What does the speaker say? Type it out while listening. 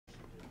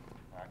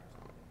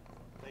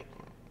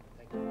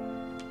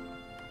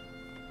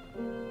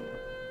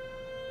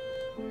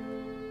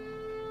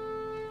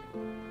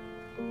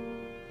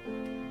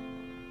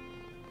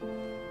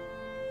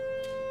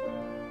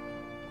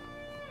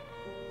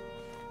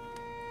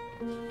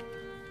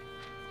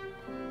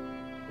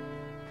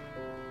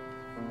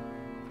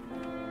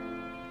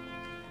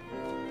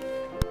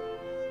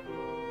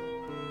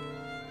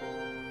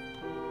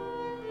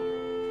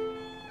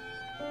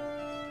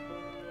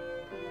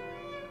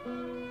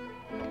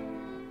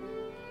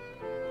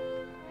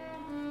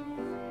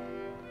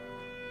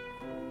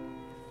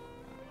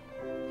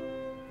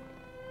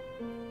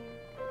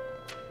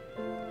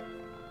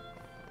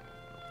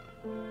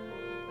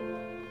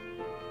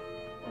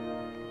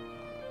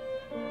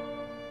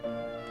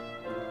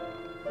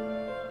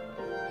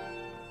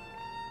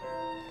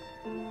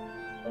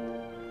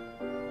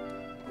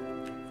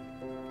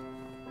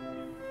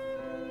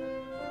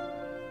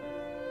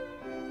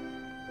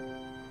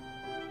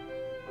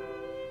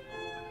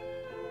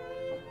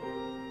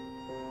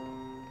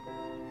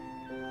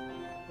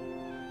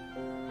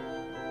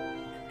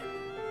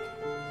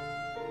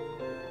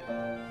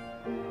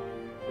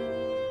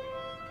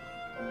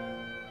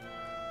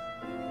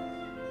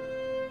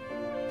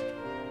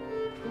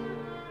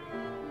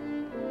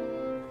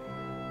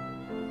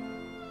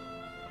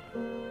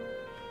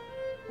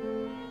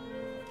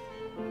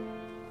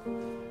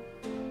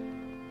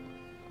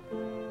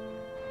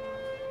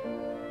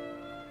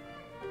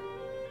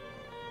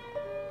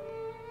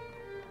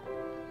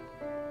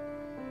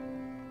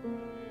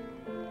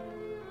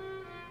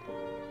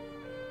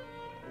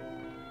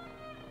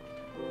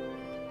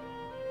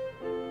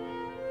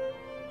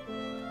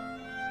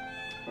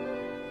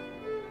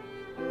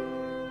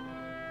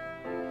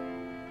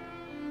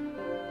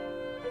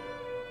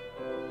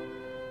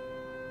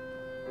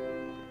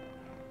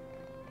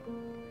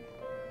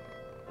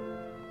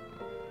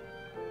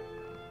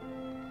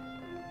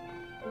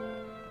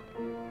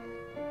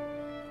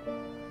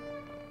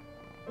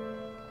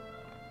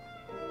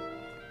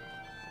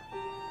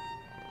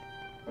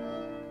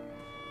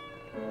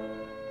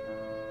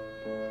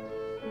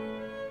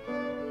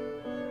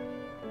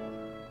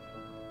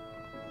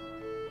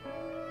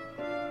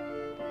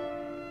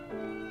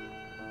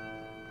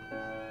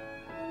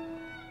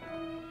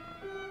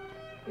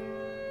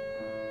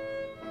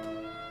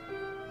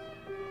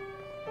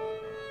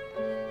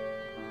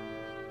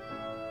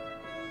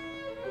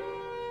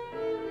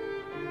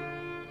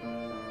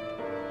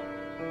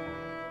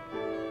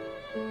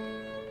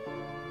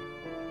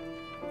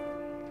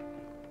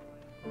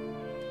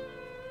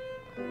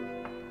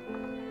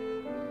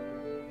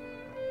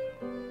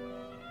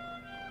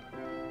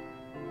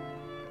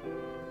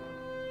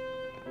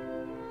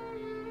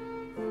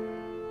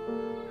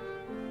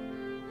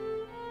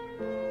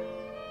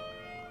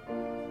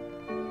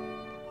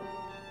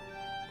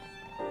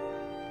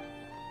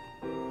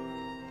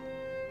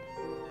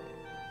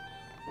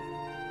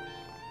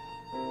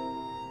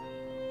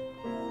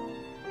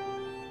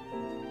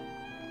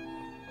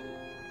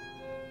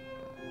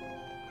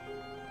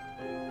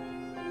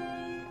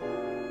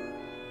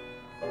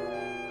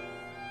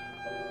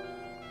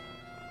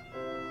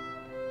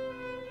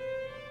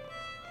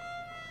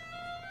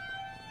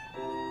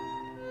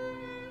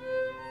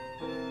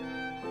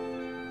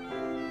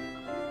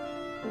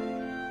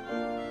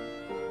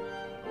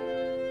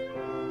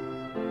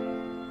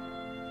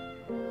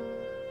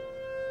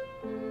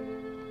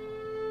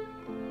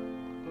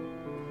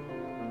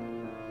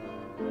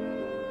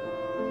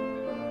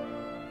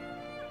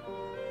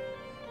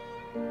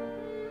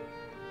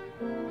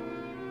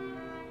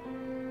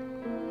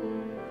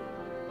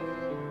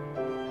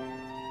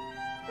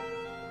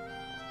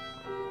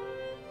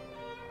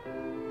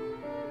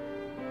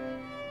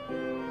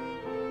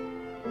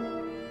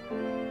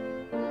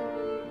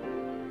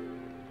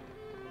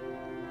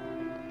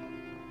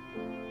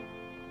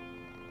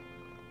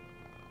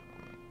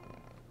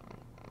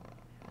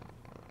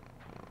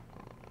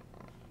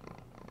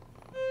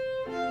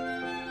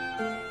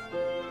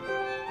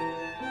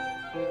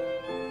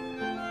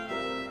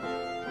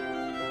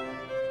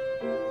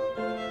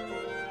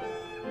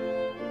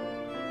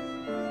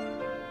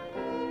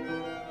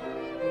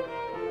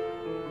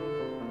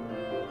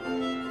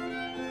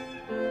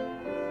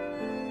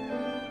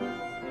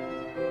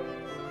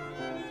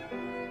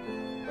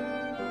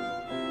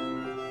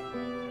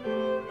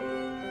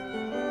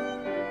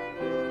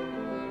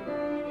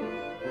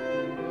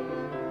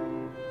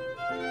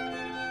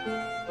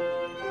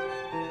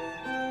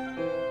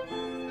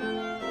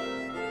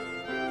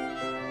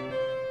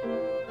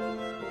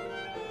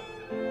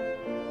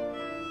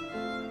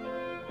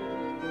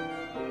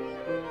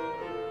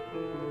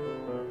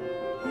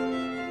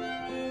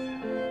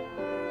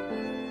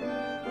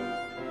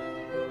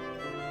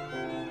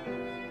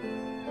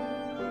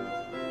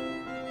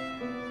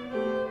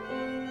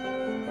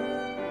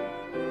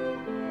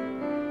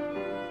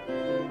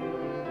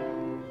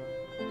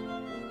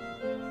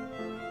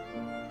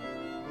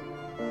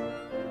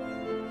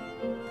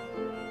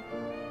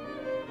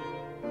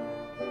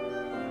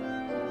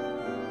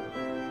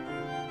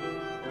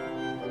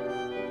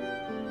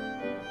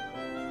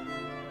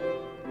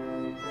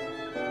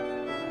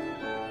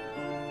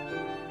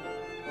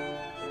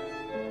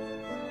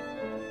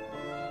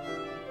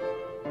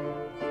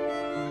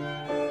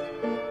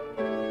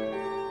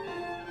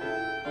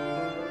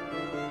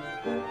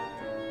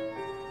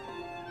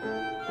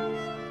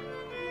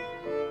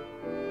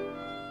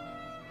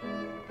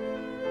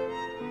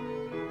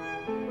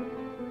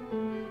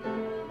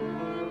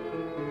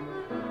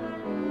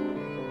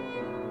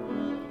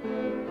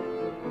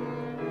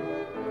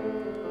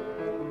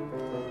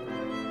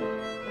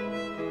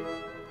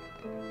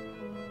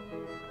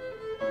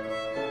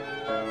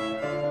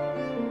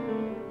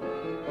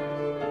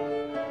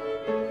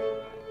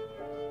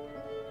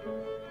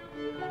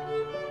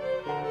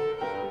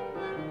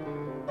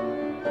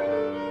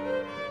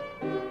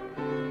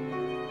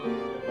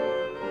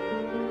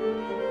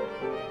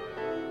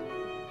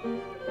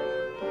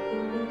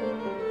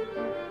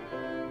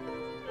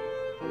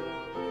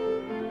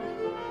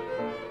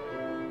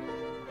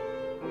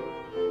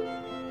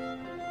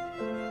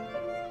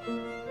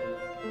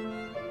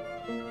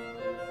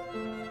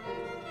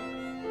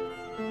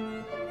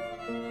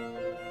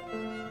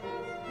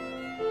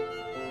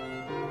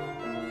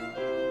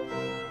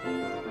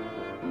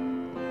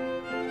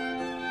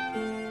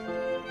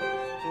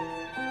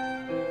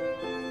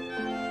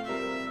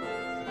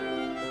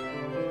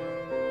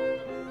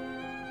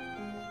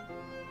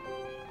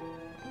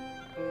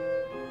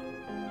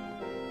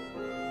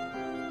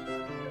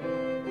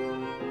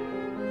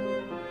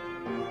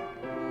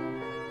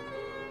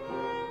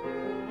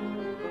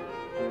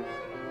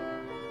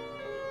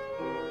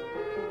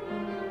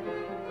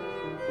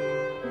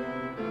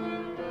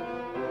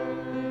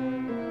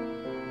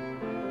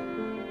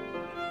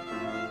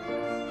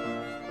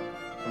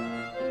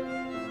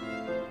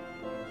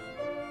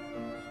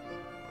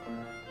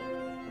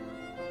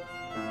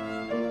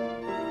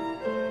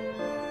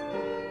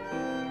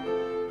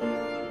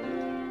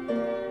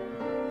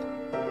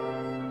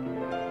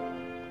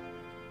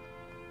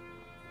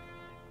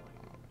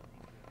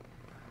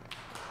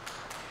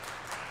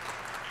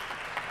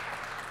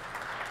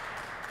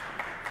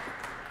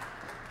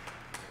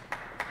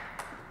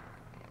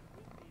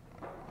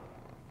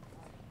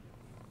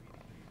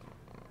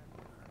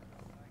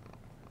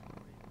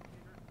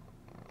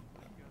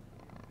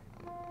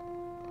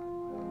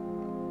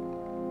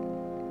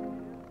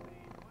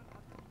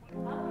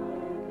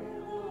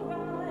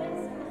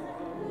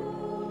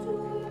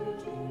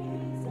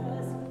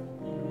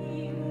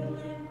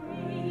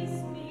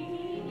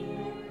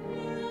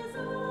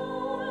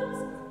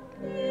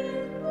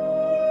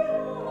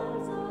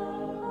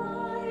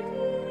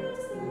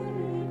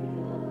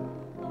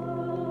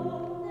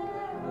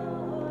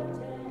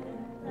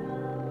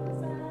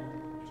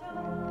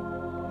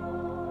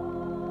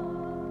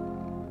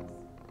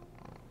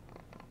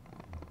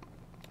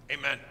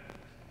Amen.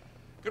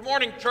 Good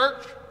morning,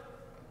 church.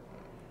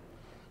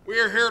 We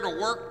are here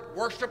to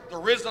worship the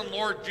risen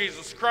Lord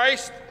Jesus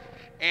Christ,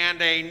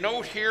 and a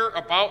note here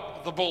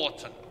about the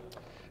bulletin.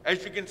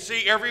 As you can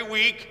see, every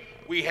week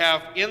we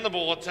have in the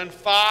bulletin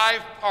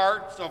 5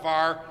 parts of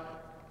our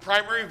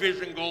primary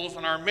vision goals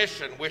and our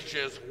mission, which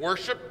is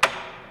worship,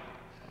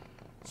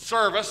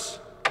 service,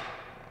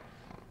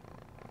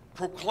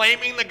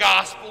 proclaiming the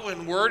gospel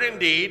in word and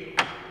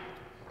deed,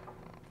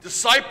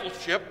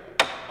 discipleship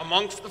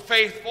amongst the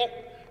faithful,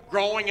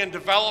 growing and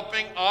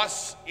developing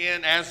us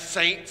as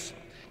saints,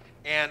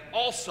 and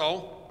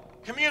also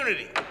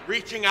community,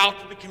 reaching out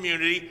to the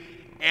community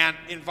and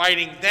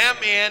inviting them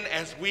in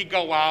as we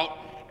go out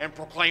and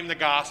proclaim the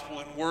gospel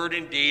in word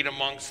and deed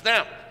amongst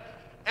them.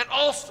 And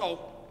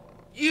also,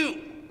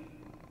 you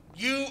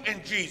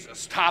and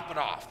Jesus, top it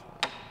off.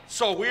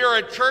 So we are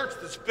a church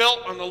that's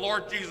built on the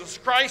Lord Jesus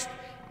Christ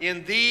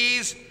in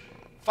these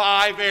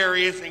 5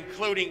 areas,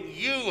 including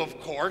you, of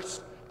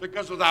course,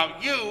 because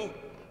without you,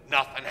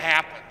 nothing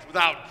happens.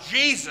 Without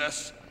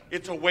Jesus,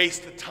 it's a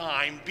waste of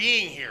time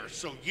being here.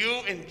 So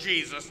you and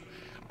Jesus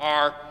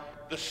are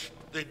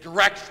the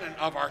direction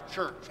of our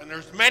church. And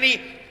there's many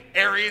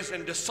areas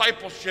in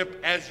discipleship,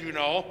 as you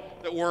know,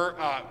 that we're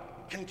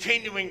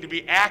continuing to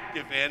be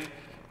active in.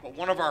 But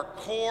one of our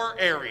core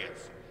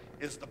areas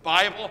is the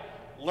Bible,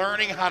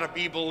 learning how to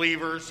be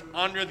believers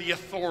under the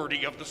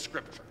authority of the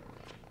Scripture.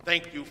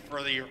 Thank you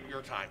for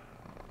your time.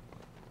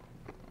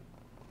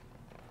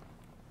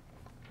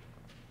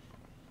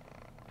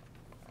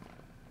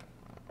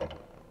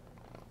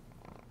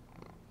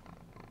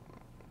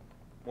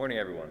 Morning,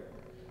 everyone.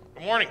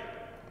 Good morning.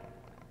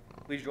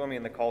 Please join me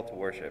in the call to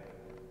worship.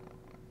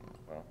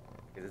 Well,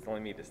 because it's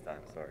only me this time,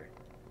 sorry.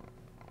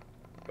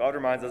 God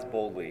reminds us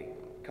boldly,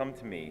 "Come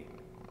to me,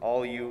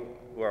 all you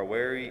who are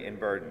weary and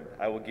burdened,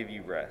 I will give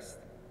you rest.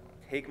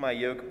 Take my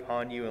yoke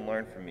upon you and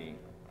learn from me,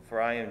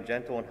 for I am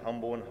gentle and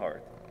humble in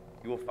heart.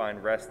 You will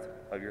find rest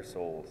of your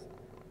souls."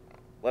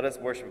 Let us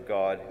worship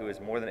God, who is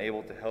more than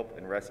able to help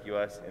and rescue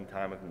us in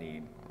time of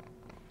need.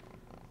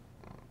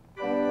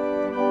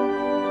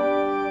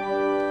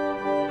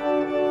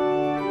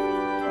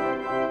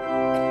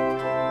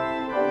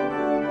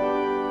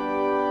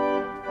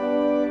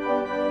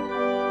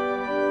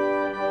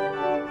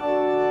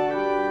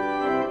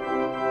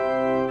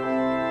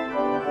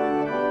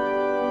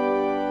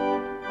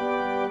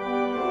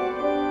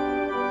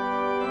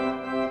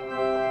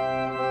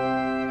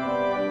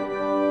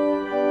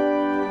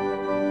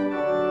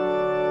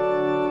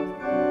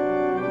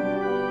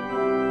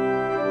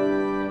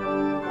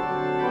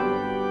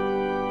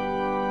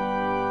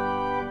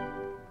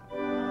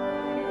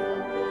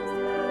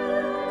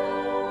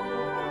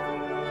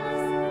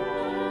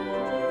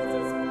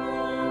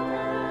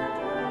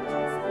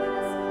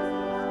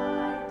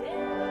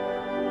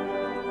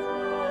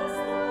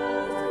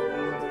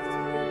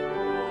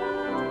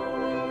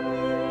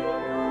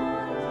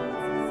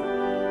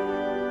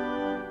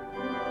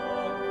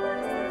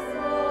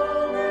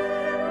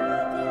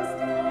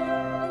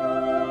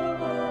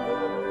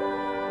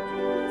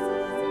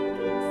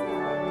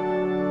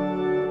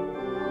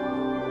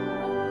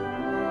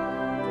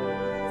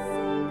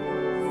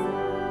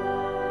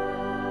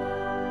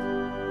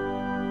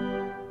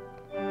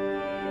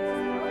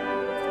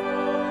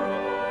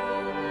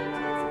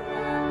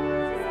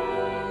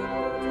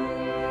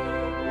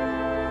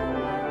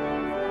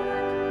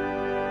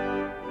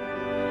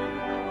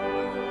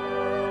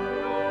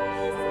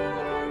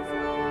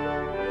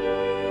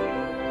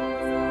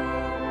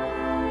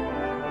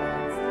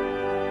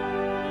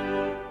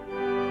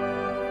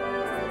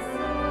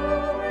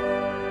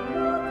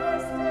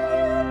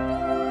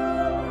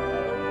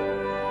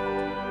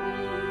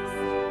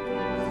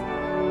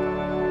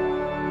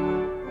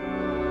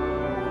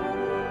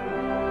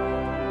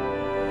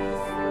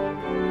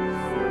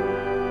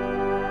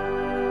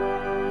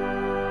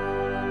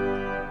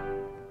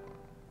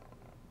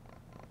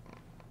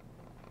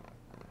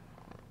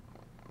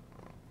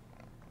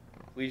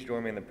 Please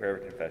join me in the prayer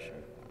of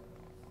confession.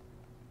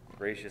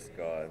 Gracious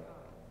God,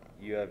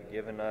 you have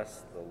given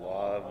us the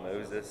law of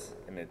Moses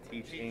and the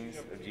teachings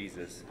of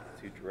Jesus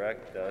to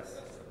direct us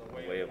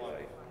in the way of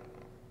life.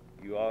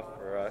 You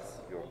offer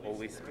us your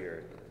Holy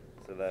Spirit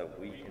so that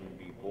we can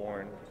be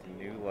born to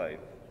new life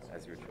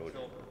as your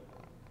children.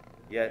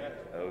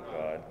 Yet, O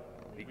God,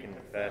 we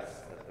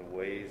confess that the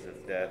ways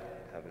of death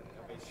have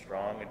a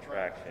strong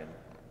attraction,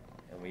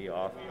 and we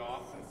often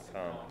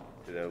come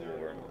to the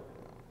Lord.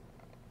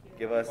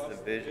 Give us the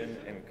vision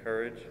and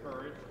courage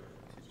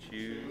to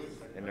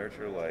choose and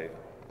nurture life,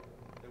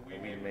 that we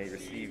may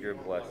receive your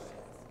blessing.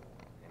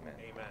 Amen.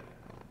 Amen.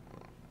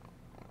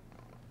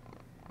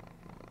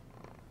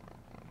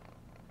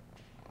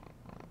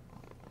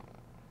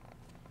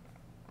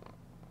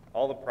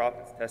 All the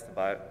prophets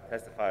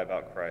testify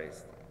about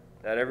Christ,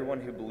 that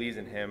everyone who believes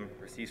in him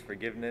receives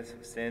forgiveness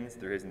of sins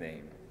through his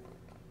name.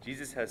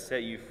 Jesus has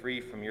set you free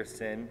from your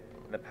sin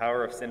and the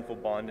power of sinful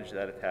bondage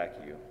that attack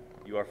you.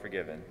 You are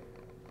forgiven.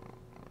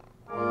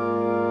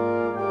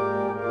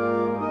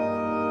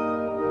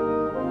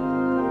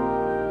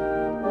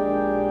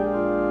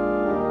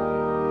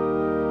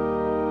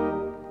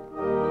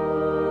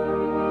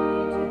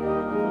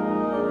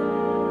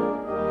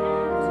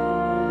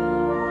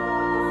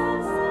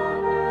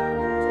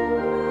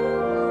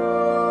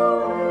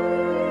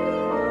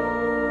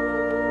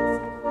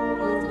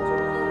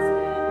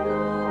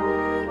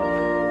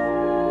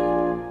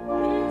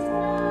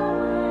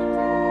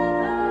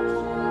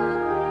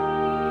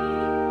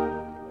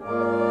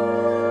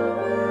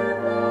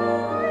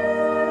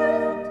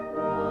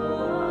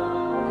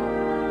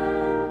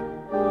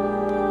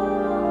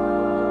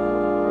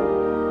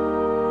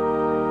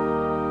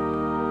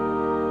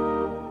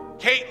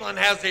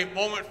 Marilyn has a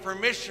moment for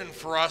mission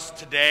for us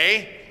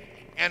today.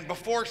 And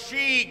before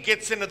she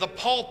gets into the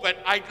pulpit,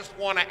 I just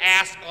want to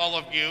ask all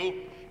of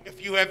you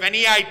if you have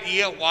any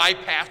idea why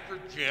Pastor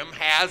Jim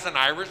has an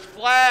Irish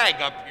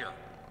flag up here.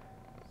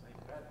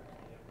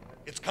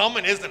 It's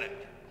coming, isn't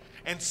it?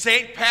 And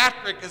St.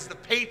 Patrick is the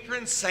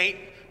patron saint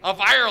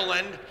of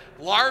Ireland,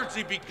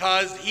 largely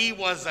because he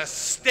was a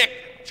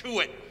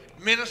stick-to-it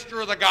minister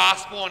of the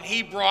gospel, and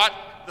he brought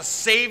the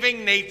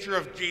saving nature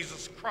of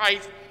Jesus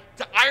Christ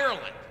to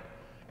Ireland.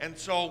 And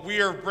so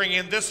we are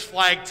bringing this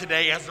flag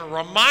today as a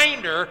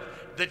reminder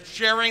that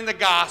sharing the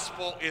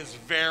gospel is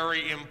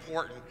very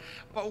important.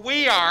 But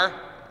we are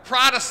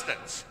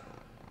Protestants,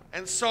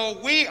 and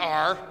so we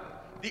are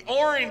the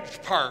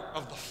orange part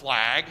of the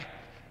flag,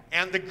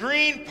 and the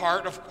green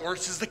part, of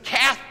course, is the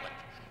Catholic.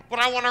 But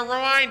I want to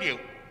remind you,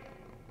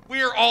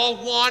 we are all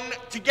one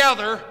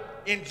together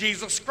in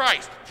Jesus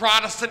Christ.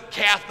 Protestant,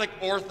 Catholic,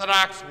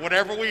 Orthodox,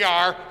 whatever we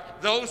are,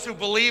 those who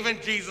believe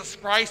in Jesus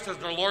Christ as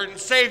their Lord and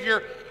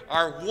Savior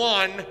are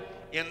one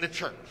in the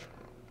church.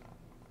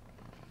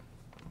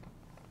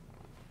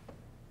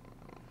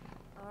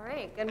 All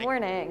right, good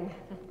morning.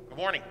 Good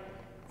morning.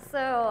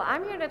 So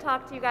I'm here to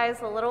talk to you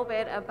guys a little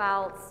bit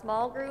about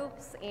small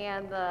groups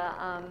and the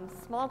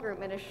small group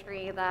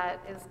ministry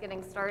that is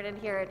getting started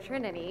here at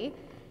Trinity.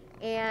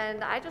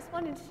 And I just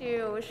wanted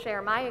to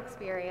share my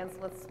experience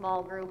with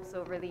small groups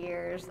over the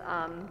years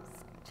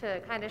to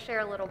kind of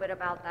share a little bit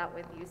about that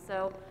with you.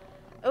 So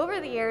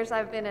over the years,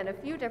 I've been in a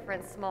few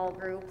different small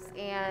groups,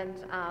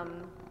 and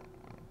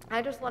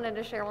I just wanted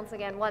to share once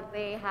again what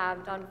they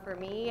have done for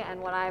me and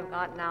what I've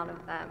gotten out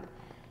of them.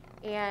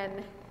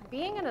 And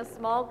being in a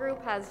small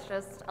group has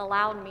just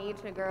allowed me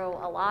to grow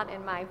a lot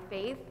in my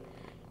faith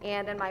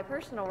and in my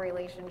personal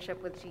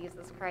relationship with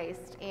Jesus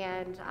Christ.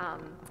 And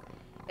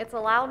it's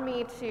allowed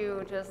me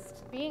to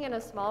just, being in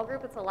a small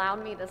group, it's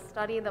allowed me to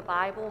study the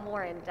Bible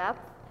more in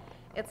depth.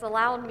 It's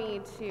allowed me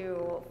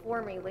to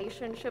form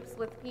relationships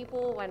with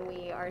people when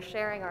we are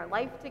sharing our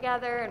life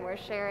together and we're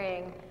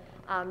sharing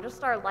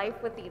just our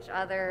life with each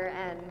other.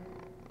 And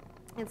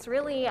it's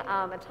really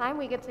a time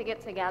we get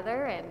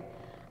together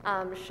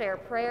and share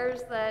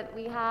prayers that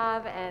we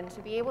have and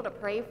to be able to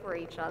pray for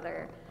each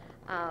other.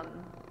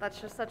 That's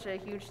just such a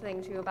huge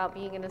thing too about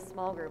being in a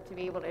small group, to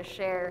be able to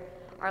share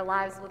our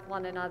lives with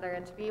one another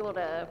and to be able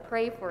to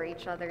pray for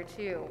each other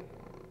too.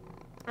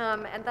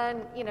 And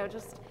then, you know,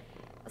 just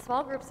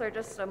small groups are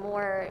just a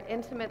more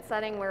intimate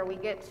setting where we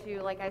get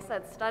to, like I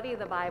said, study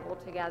the Bible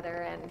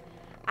together and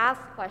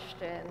ask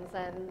questions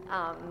and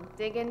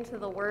dig into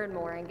the Word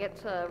more and get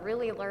to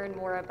really learn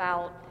more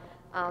about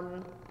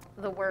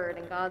the Word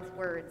and God's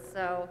Word.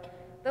 So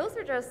those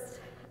are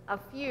just a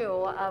few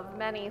of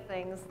many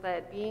things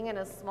that being in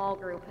a small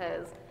group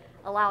has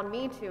allowed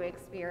me to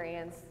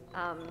experience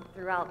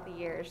throughout the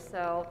years.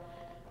 So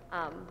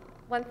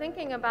when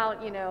thinking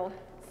about, you know,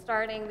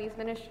 starting these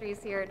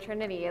ministries here at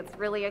Trinity, it's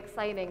really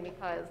exciting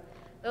because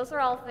those are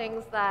all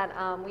things that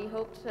we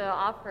hope to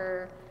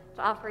offer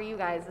you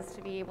guys, is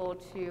to be able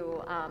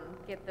to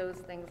get those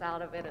things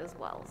out of it as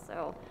well.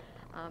 So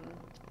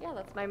yeah,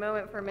 that's my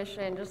moment for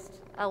mission, just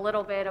a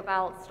little bit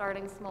about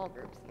starting small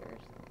groups here.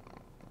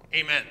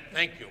 Amen.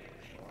 Thank you.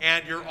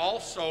 And you're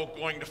also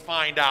going to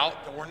find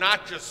out that we're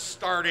not just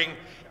starting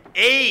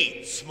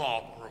a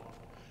small group.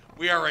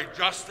 We are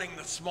adjusting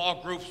the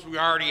small groups we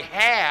already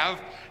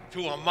have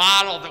to a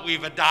model that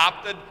we've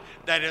adopted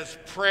that is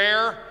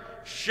prayer,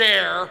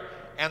 share,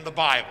 and the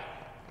Bible.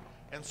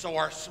 And so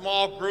our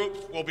small groups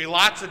will be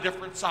lots of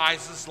different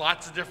sizes,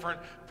 lots of different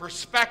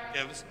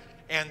perspectives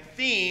and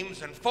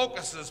themes and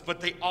focuses,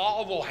 but they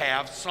all will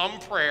have some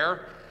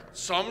prayer,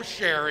 some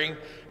sharing,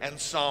 and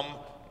some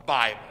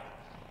Bible.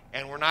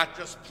 And we're not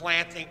just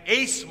planting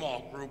a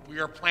small group, we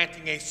are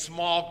planting a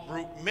small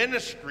group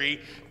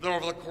ministry that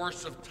over the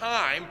course of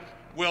time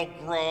will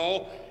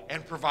grow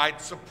and provide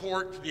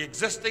support to the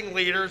existing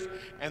leaders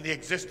and the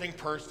existing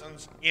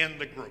persons in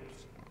the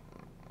groups.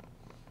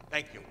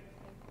 Thank you.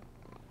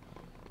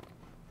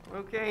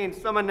 Okay, and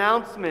some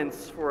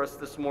announcements for us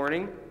this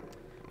morning.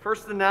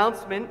 First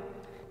announcement,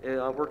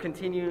 we're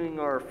continuing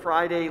our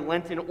Friday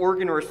Lenten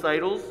organ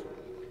recitals.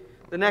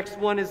 The next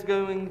one is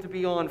going to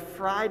be on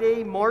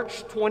Friday,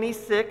 March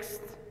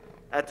 26th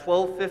at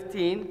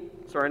 12:15.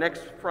 So our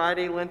next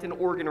Friday Lenten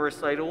organ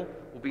recital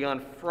will be on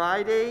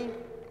Friday,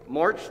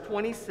 March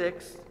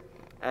 26th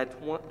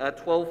at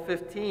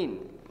 12:15.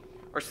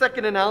 Our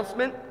second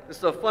announcement, this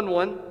is a fun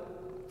one,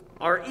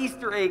 our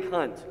Easter egg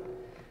hunt.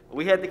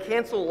 We had to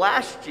cancel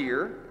last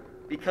year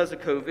because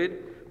of COVID,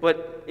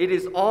 but it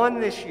is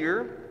on this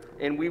year,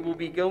 and we will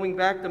be going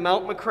back to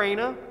Mount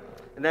Macrina,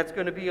 and that's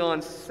going to be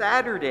on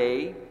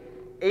Saturday,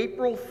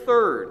 April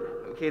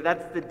 3rd. Okay,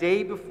 that's the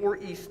day before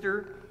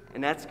Easter,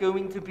 and that's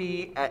going to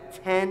be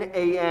at 10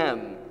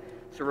 a.m.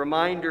 So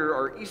reminder,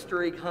 our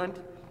Easter egg hunt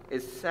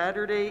is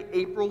Saturday,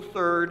 April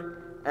 3rd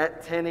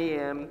at 10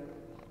 a.m.,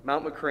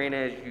 Mount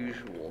Macrina as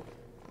usual.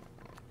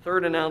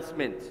 Third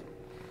announcement,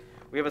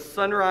 we have a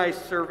sunrise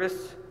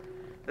service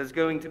that's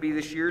going to be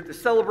this year. To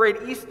celebrate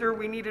Easter,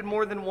 we needed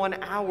more than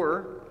 1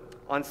 hour.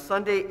 On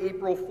Sunday,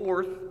 April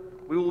 4th,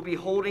 we will be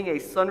holding a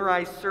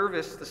sunrise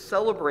service to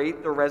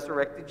celebrate the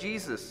resurrected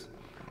Jesus.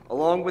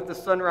 Along with the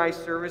sunrise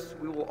service,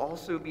 we will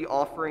also be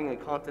offering a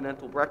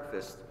continental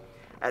breakfast.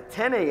 At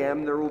 10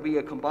 a.m., there will be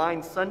a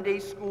combined Sunday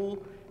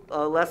school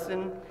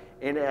lesson,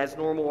 and as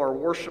normal, our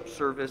worship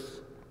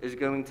service is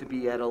going to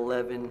be at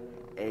 11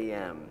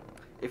 a.m.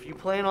 If you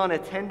plan on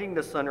attending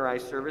the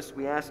sunrise service,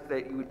 we ask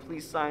that you would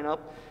please sign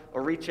up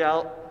or reach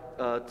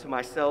out to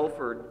myself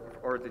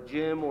or to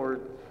Jim or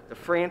to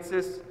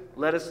Francis.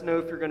 Let us know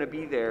if you're going to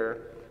be there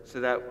so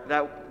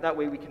that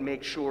way we can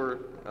make sure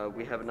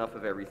we have enough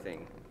of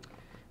everything.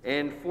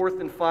 And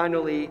fourth and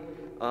finally,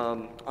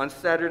 on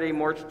Saturday,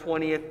 March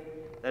 20th,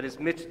 that is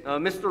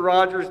Mr.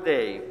 Rogers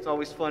Day. It's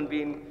always fun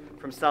being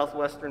from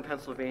southwestern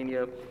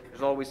Pennsylvania.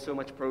 There's always so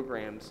much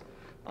programs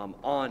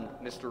on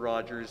Mr.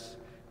 Rogers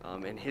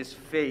and his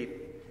faith.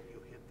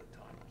 You hit the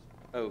times.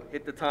 Oh,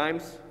 hit the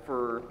times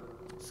for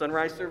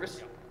sunrise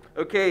service?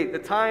 Okay, the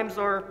times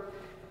are,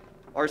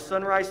 our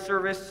sunrise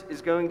service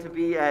is going to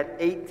be at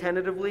 8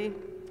 tentatively,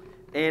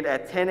 and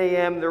at 10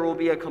 a.m. there will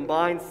be a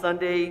combined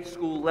Sunday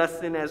school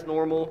lesson as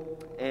normal,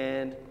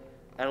 and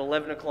at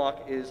 11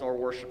 o'clock is our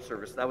worship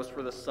service. That was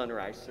for the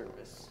sunrise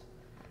service.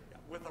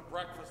 With a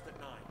breakfast at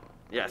 9.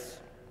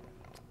 Yes.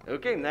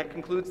 Okay, and that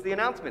concludes the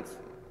announcements.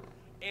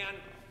 And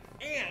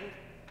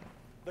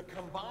the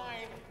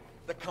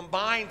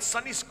combined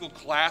Sunday school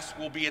class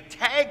will be a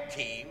tag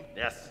team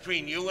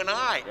between you and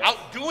I,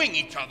 outdoing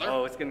each other.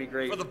 Oh, it's going to be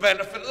great. For the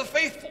benefit of the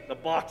faithful. The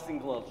boxing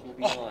gloves will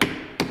be on.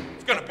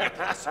 It's going to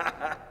be awesome.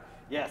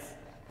 Yes.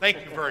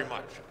 Thank you very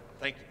much.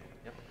 Thank you.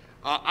 Yep.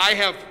 I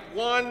have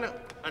one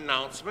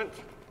announcement,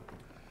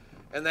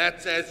 and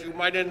that's, as you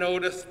might have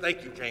noticed,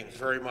 thank you, James,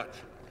 very much.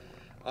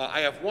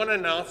 I have one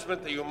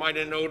announcement that you might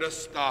have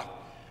noticed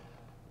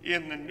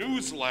in the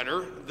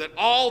newsletter, that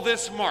all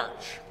this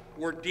March,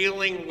 we're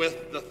dealing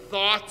with the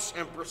thoughts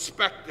and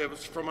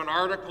perspectives from an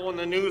article in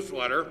the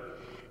newsletter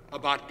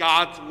about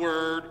God's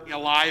Word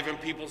alive in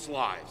people's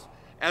lives.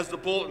 As the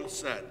bulletin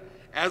said,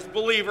 as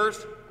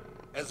believers,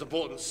 as the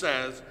bulletin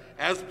says,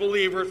 as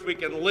believers, we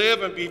can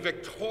live and be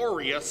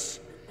victorious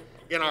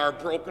in our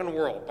broken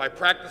world by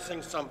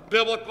practicing some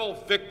biblical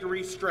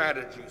victory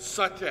strategies,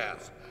 such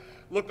as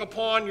look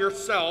upon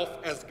yourself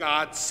as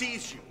God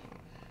sees you.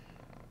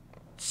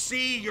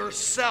 See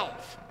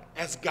yourself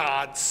as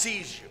God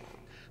sees you,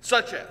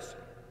 such as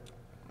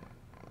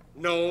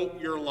know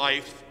your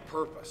life's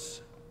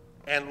purpose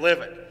and live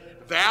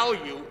it.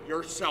 Value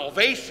your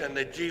salvation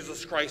that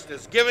Jesus Christ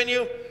has given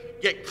you.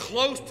 Get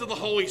close to the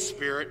Holy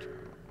Spirit.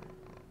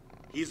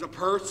 He's a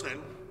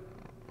person.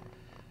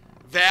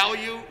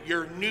 Value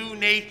your new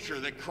nature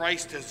that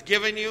Christ has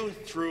given you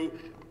through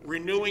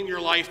renewing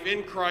your life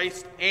in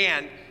Christ,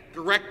 and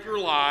direct your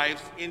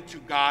lives into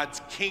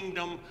God's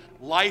kingdom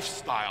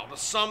lifestyle. To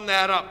sum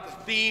that up,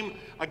 the theme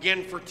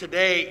again for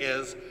today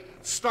is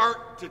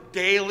start to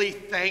daily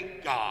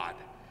thank God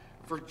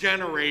for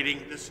generating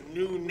this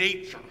new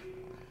nature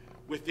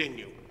within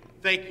you.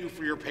 Thank you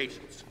for your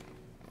patience.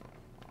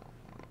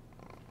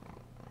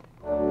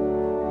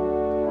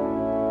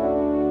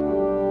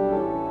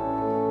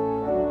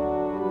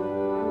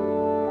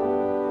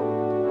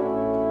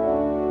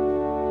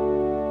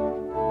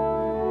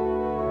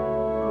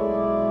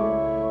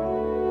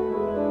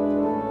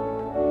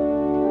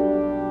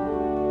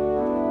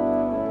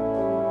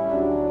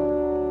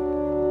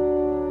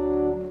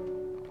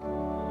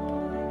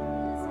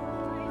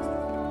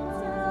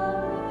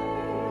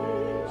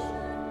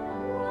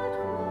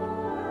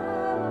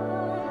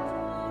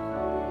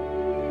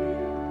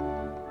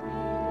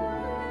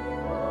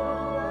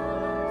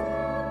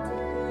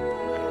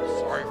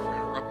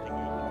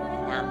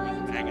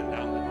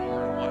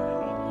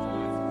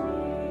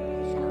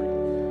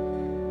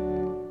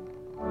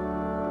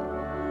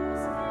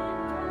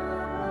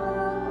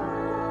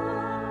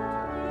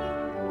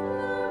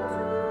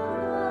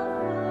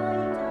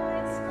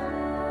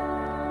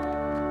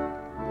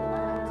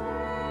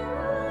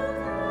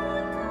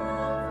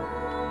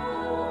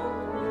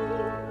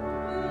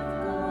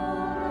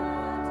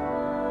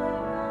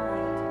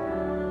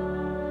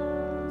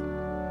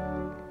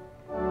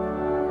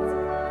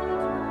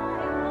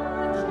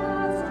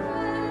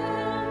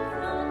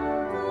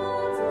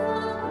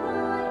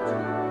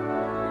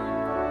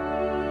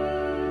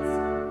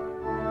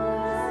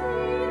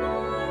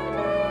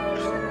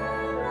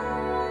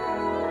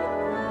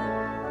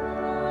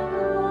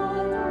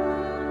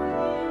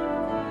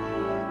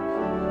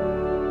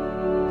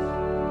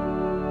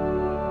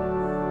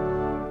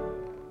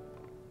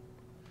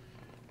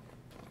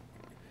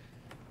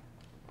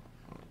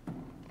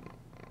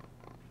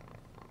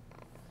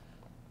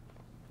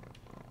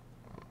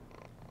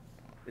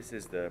 This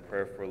is the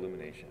prayer for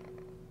illumination.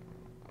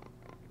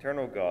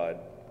 Eternal God,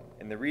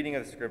 in the reading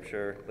of the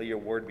Scripture, let your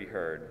word be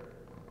heard.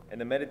 In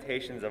the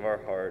meditations of our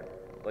heart,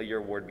 let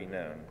your word be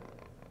known.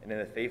 And in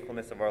the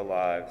faithfulness of our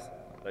lives,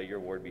 let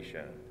your word be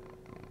shown.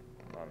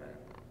 Amen.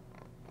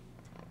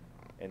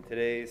 And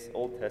today's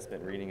Old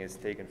Testament reading is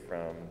taken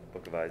from the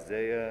book of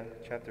Isaiah,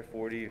 chapter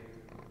 40,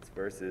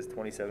 verses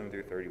 27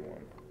 through 31.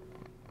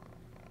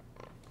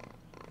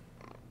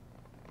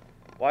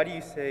 Why do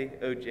you say,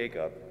 O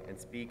Jacob, and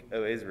speak,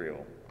 O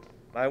Israel?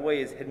 My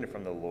way is hidden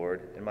from the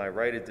Lord, and my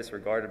right is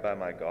disregarded by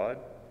my God?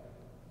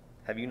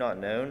 Have you not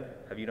known?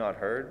 Have you not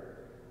heard?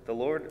 The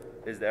Lord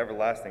is the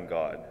everlasting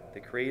God,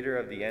 the creator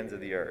of the ends of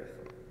the earth.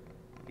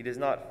 He does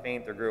not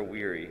faint or grow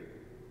weary.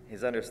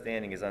 His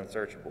understanding is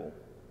unsearchable.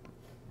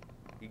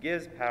 He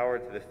gives power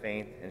to the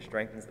faint and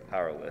strengthens the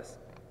powerless.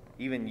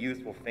 Even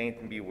youth will faint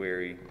and be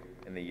weary,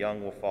 and the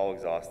young will fall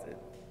exhausted.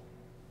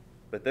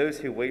 But those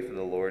who wait for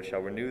the Lord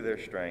shall renew their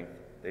strength.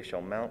 They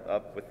shall mount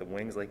up with the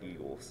wings like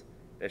eagles.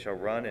 They shall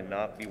run and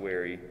not be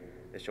weary.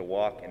 They shall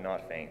walk and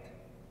not faint.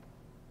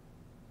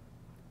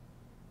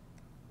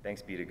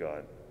 Thanks be to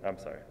God.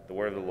 The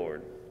word of the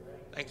Lord.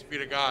 Thanks be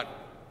to God.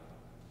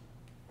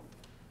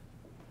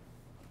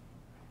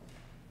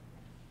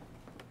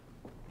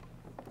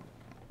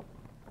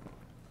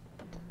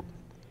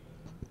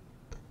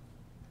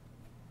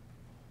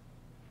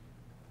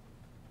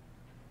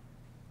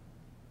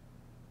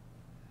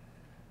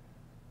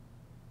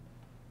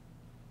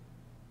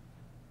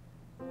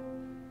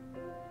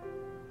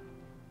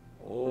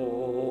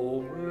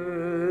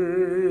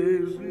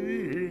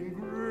 Amazing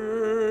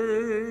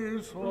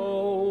grace,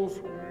 how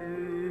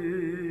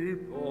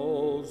sweet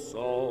the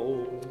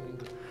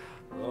sound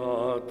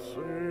that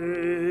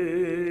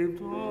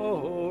saved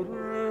a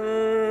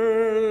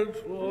wretch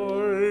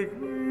like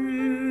me.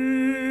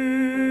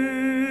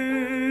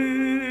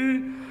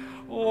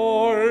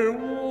 I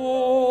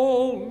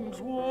once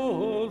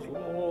was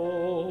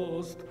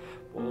lost,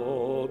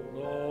 but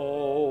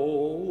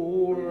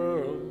now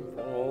am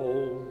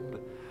found.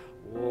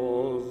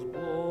 Was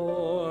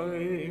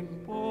blind,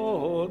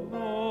 but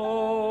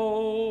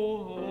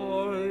now I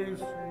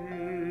see.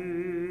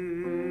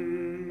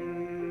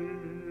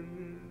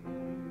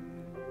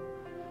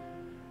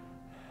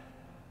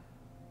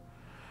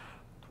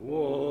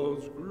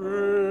 'Twas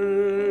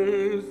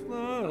grace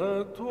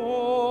that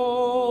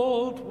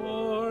taught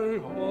my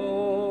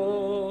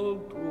heart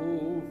to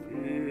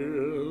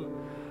fear,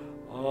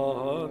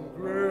 and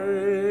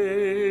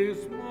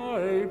grace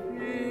my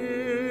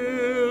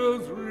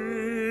fears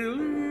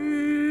relieved.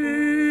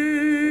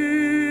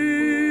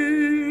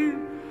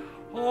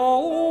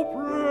 How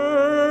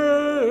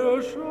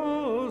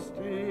precious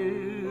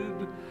did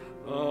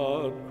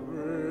that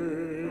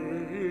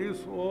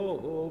grace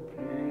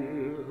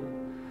appear!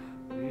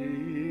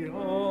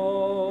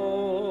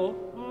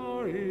 I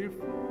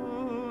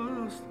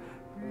first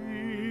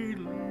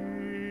believed.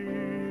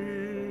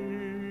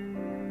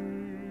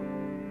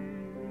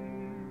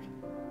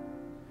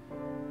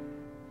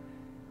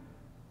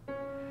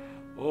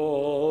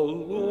 Oh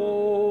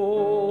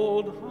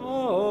Lord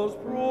has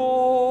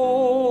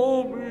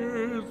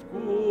promised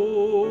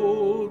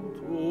good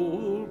to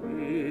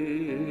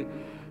me.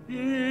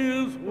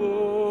 His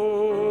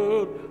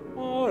word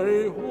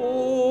my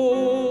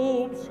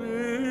hope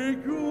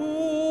secured.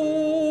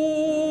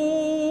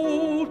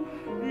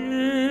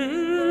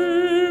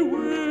 He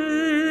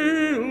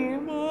will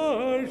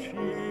my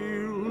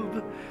shield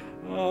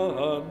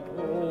and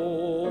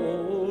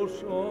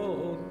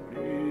portion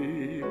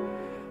be,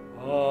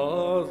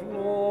 as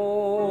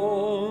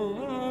long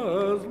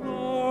as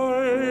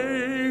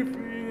life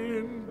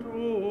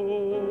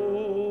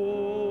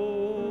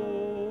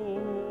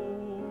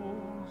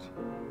endures.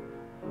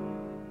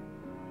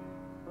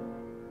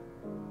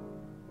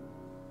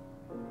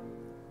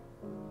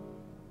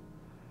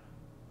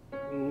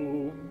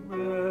 Through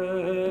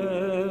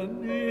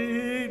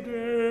many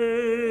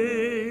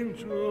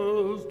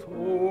dangers,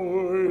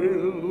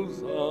 toils,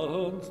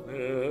 and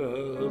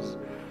snares,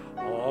 I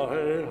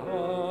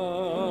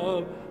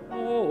have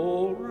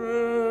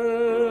already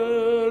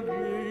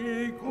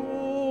come.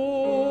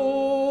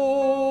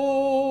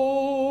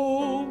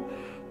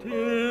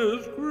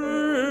 'Tis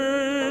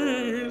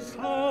grace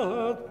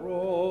hath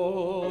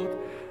brought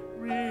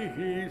me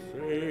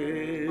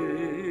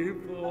safe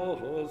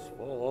thus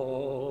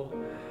far,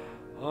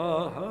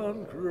 and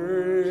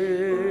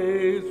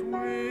grace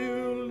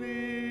will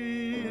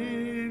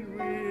lead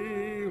me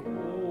home.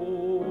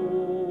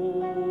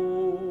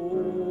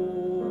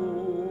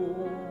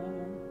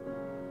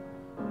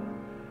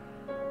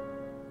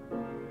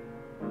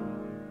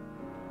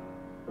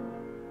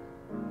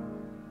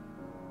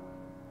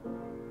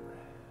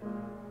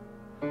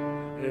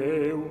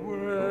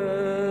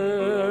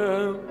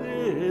 When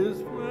this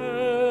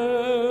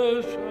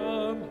flesh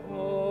and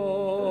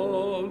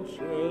heart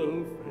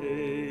shall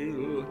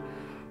fail,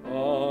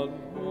 and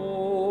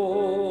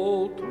no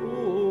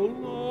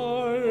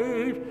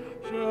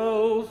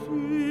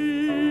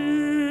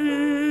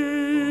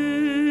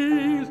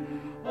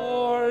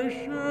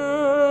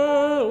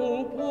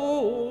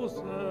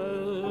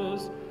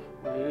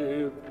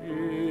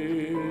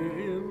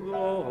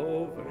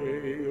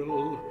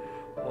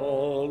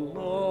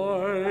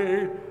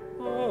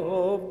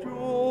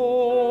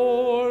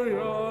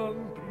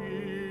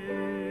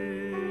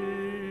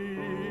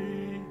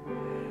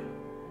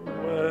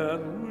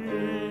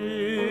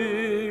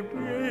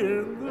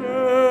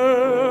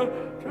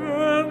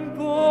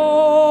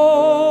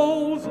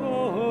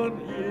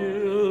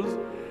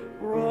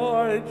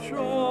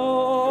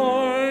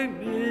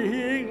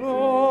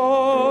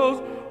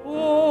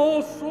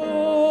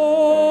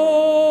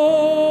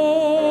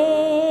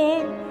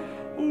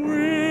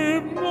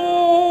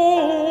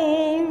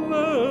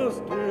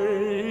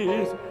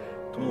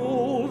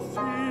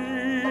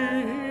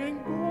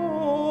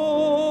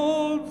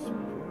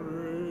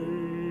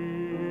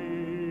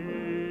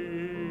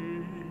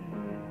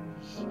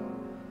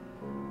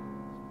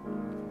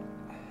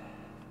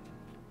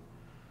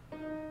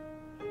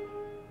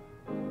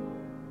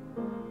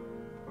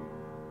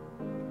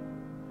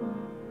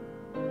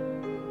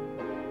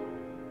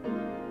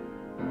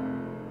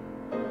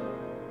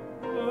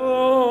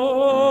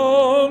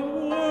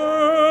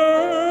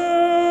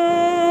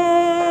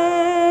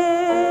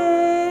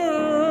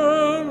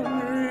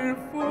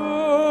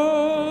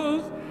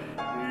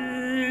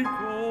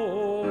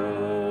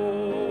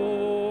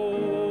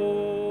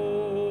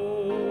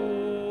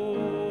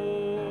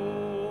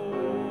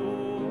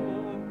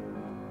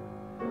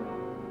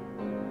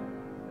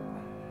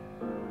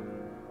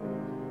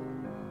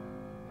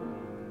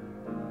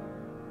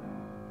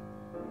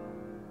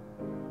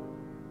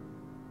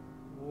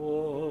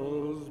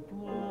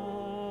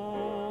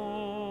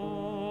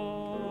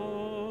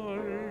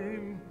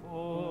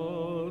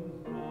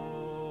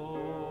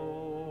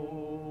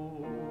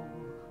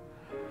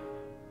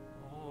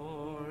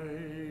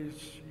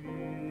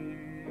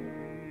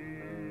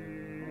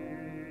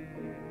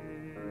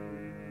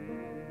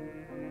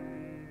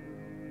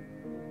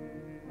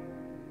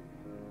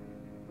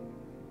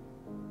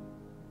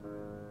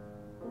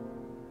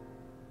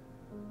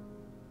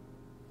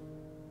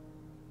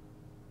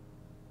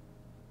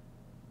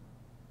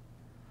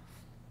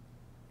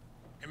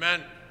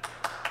Amen.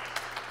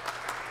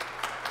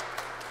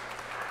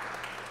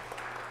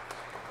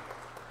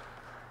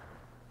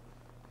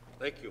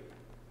 Thank you.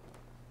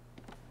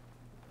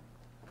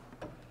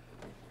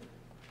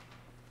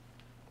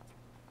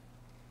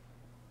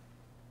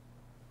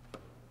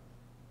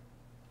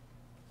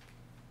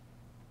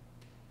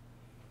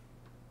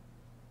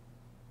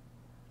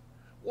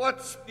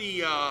 What's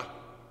the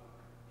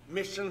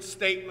mission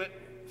statement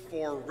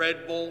for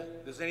Red Bull?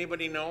 Does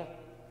anybody know?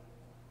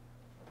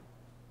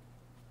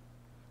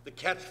 The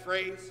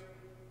catchphrase?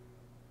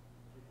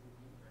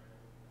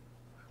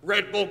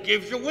 Red Bull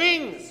gives you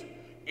wings.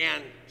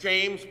 And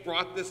James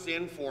brought this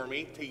in for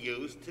me to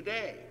use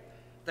today.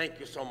 Thank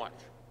you so much.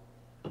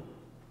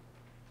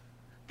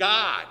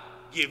 God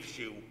gives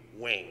you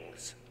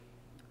wings.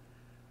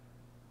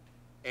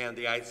 And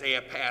the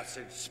Isaiah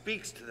passage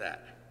speaks to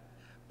that.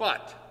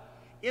 But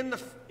in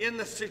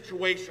the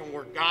situation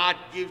where God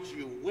gives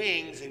you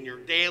wings in your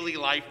daily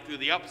life through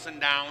the ups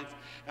and downs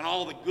and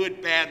all the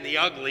good, bad, and the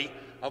ugly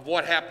of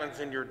what happens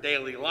in your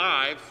daily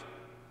lives,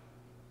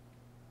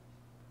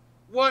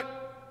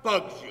 what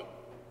bugs you?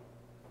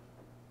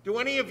 Do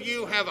any of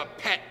you have a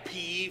pet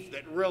peeve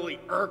that really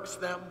irks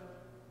them?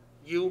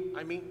 You,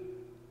 I mean?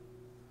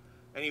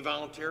 Any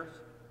volunteers?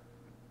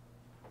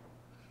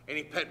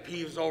 Any pet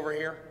peeves over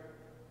here?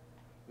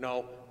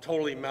 No,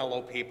 totally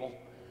mellow people.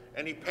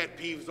 Any pet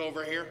peeves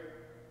over here?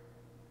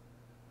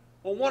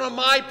 Well, one of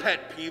my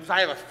pet peeves, I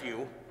have a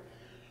few,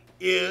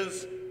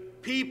 is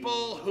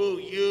people who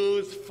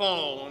use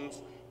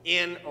phones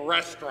in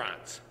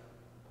restaurants,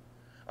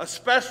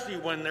 especially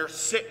when they're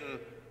sitting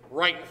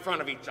right in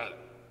front of each other,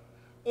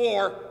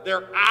 or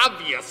they're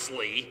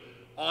obviously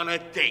on a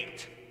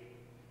date,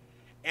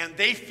 and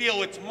they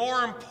feel it's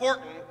more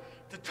important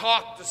to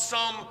talk to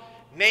some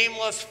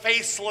nameless,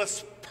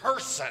 faceless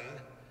person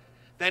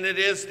than it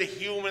is the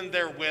human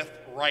they're with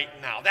right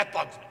now. That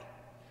bugs me.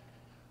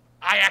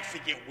 I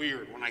actually get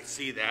weird when I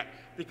see that,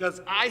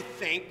 because I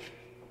think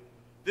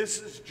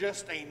this is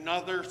just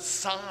another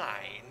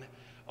sign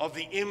of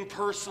the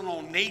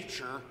impersonal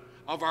nature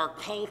of our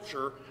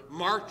culture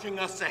marching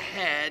us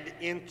ahead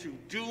into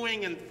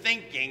doing and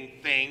thinking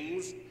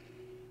things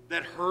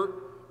that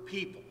hurt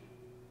people.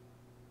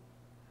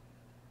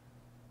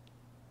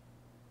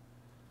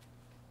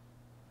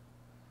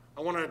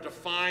 I want to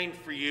define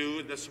for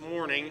you this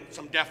morning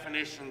some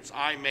definitions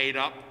I made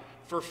up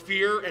for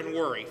fear and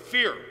worry.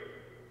 Fear.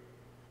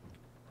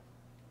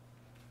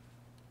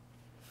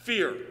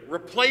 Fear,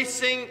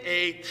 replacing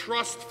a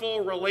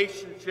trustful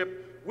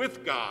relationship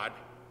with God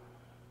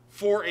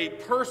for a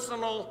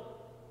personal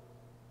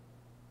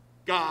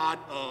God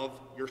of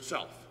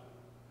yourself.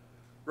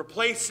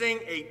 Replacing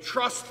a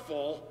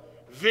trustful,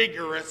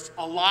 vigorous,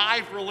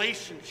 alive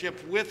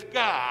relationship with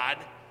God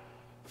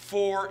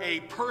for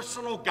a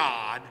personal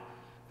God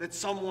that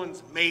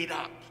someone's made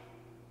up.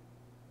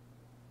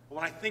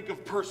 When I think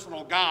of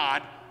personal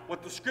God,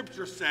 what the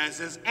scripture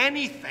says is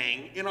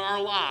anything in our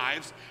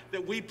lives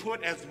that we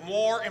put as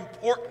more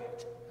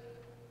important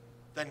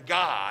than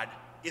God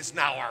is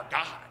now our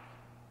God.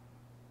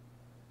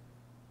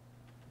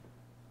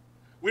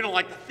 We don't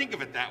like to think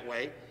of it that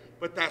way,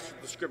 but that's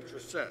what the scripture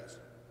says.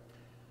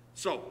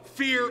 So,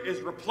 fear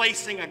is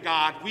replacing a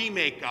God we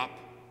make up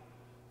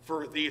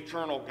for the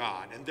eternal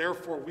God, and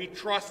therefore we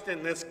trust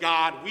in this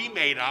God we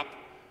made up,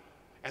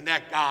 and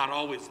that God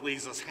always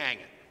leaves us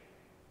hanging.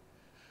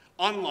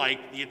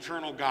 Unlike the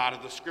eternal God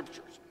of the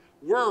scriptures.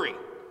 Worry,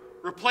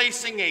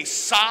 replacing a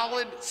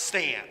solid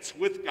stance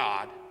with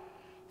God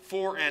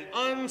for an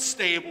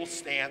unstable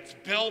stance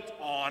built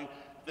on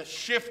the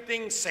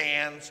shifting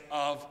sands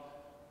of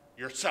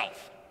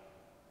yourself.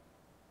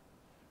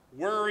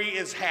 Worry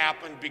has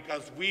happened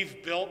because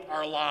we've built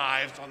our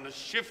lives on the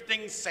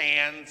shifting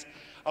sands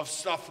of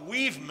stuff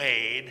we've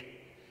made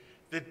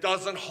that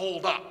doesn't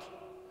hold up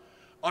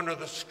under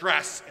the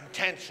stress and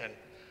tension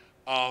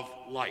of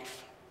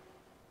life.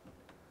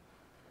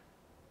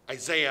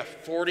 Isaiah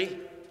 40,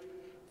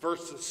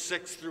 verses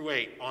 6 through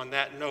 8 on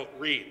that note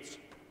reads,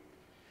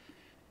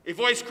 "A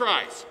voice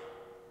cries,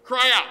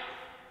 'Cry out.'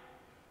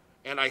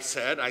 And I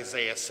said,"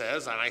 Isaiah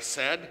says, "and I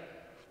said,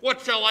 'What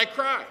shall I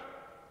cry?'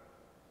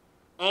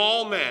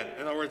 All men,"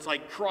 in other words,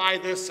 like cry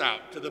this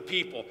out to the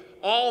people,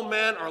 "all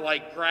men are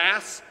like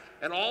grass,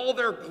 and all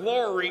their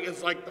glory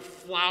is like the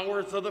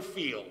flowers of the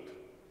field.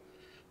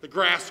 The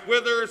grass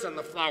withers and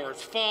the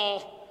flowers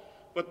fall,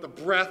 but the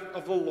breath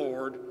of the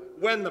Lord,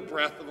 when the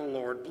breath of the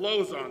Lord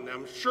blows on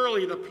them,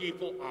 surely the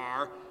people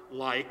are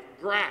like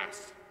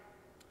grass.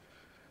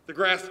 The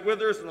grass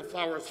withers and the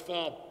flowers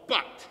fall,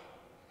 but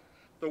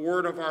the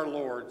word of our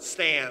Lord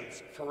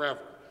stands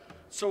forever."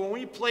 So when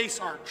we place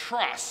our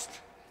trust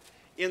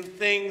in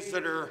things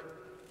that are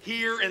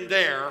here and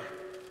there,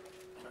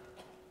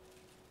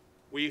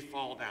 we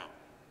fall down.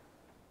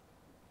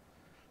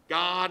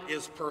 God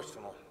is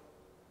personal.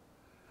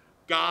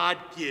 God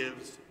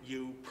gives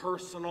you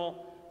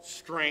personal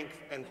strength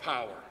and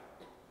power.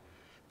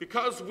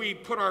 Because we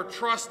put our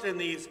trust in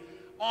these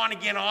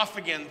on-again,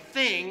 off-again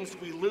things,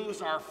 we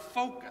lose our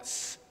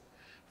focus.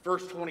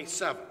 Verse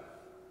 27.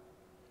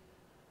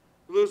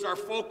 We lose our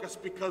focus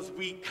because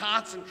we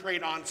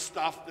concentrate on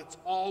stuff that's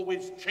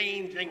always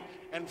changing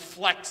and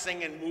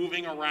flexing and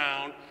moving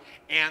around,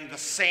 and the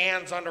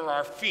sands under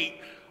our feet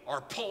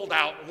are pulled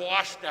out,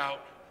 washed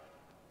out,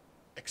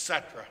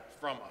 etc.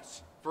 from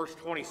us. Verse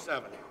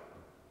 27.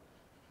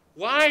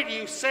 Why do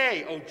you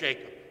say, O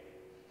Jacob,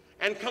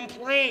 and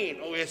complain,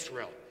 O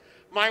Israel?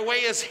 My way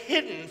is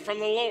hidden from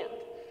the Lord.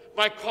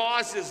 My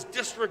cause is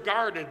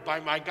disregarded by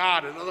my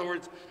God. In other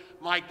words,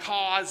 my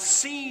cause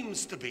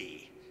seems to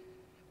be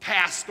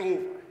passed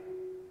over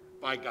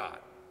by God.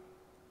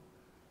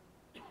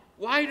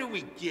 Why do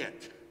we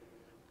get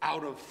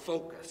out of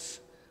focus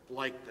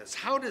like this?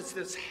 How does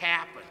this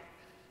happen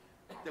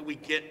that we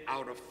get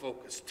out of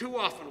focus? Too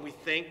often we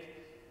think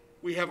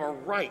we have a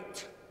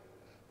right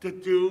to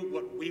do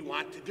what we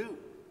want to do.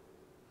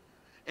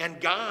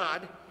 And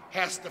God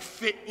has to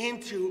fit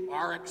into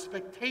our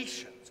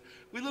expectations.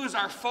 We lose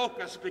our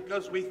focus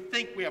because we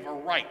think we have a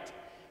right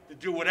to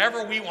do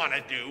whatever we want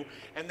to do,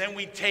 and then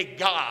we take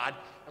God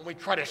and we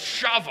try to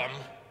shove him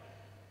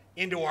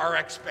into our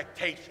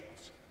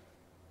expectations.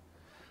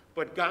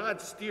 But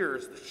God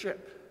steers the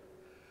ship,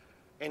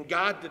 and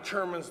God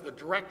determines the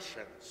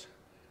directions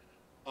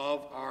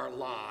of our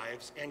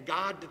lives, and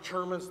God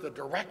determines the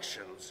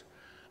directions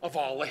of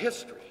all the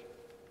history.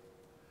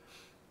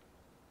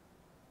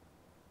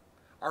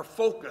 Our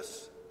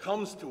focus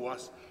comes to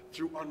us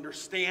through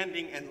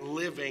understanding and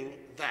living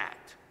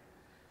that.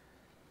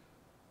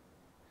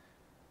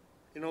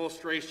 An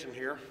illustration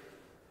here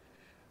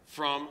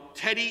from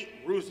Teddy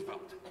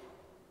Roosevelt.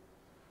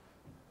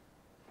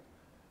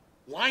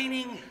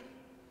 Whining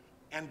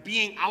and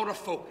being out of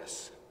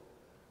focus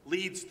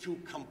leads to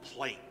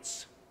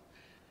complaints.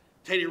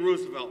 Teddy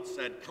Roosevelt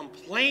said,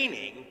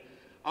 complaining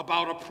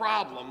about a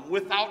problem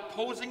without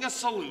posing a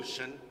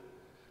solution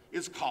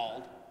is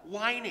called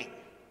whining.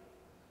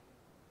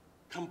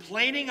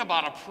 Complaining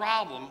about a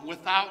problem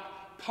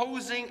without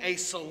posing a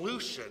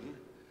solution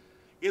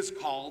is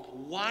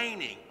called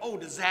whining. Oh,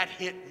 does that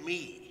hit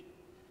me?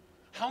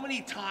 How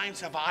many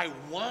times have I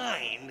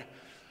whined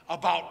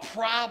about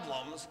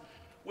problems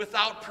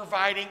without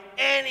providing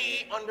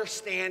any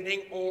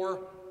understanding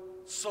or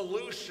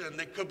solution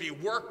that could be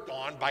worked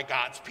on by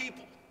God's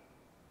people?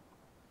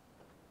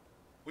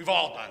 We've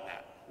all done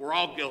that. We're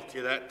all guilty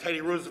of that.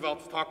 Teddy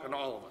Roosevelt's talking to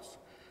all of us.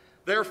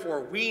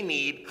 Therefore, we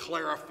need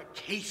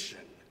clarification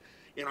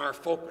in our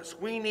focus.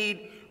 We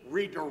need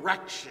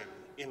redirection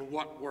in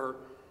what we're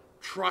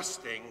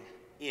trusting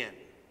in.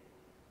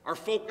 Our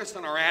focus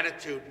and our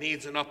attitude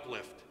needs an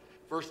uplift.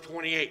 Verse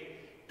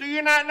 28, do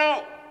you not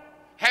know?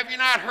 Have you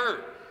not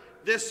heard?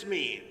 This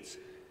means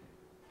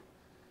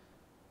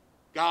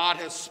God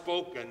has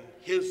spoken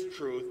his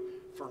truth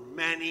for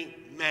many,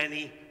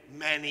 many,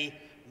 many,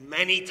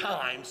 many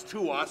times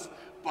to us,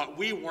 but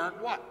we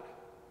weren't what?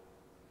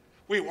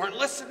 We weren't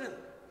listening.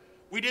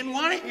 We didn't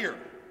want to hear.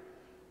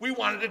 We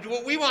wanted to do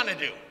what we want to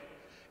do.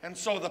 And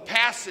so the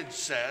passage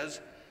says,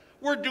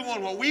 we're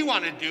doing what we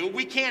want to do.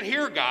 We can't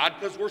hear God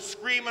because we're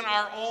screaming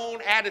our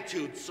own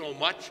attitude so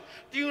much.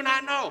 Do you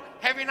not know?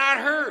 Have you not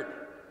heard?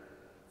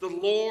 The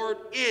Lord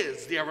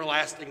is the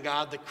everlasting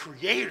God, the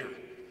creator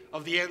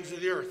of the ends of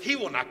the earth. He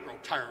will not grow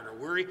tired or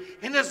weary.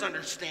 In his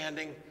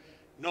understanding,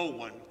 no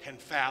one can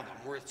fathom.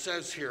 Where it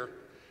says here,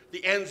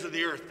 the ends of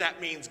the earth,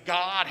 that means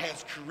God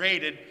has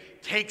created,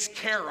 takes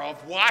care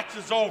of,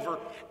 watches over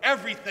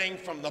everything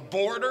from the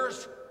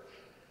borders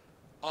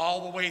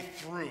all the way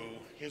through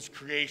his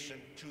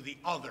creation to the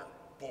other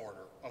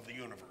border of the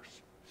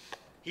universe.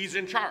 He's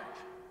in charge.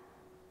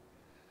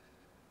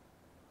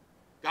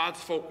 God's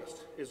focus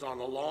is on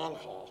the long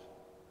haul,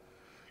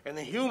 and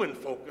the human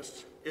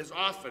focus is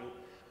often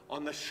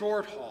on the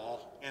short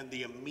haul and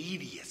the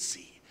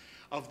immediacy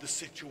of the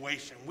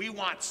situation. We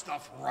want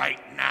stuff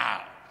right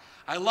now.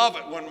 I love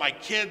it when my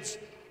kids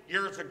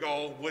years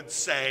ago would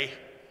say,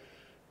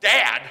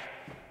 Dad,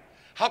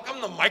 how come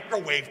the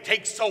microwave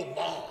takes so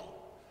long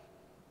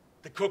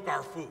to cook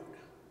our food?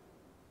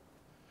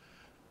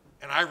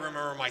 And I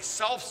remember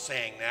myself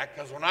saying that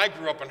because when I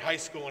grew up in high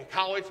school and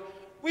college,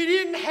 we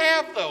didn't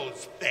have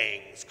those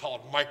things called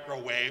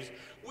microwaves.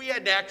 We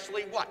had to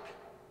actually what?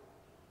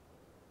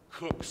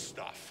 Cook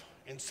stuff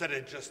instead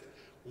of just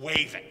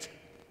wave it.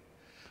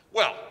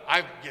 Well,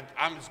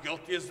 I'm as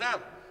guilty as them.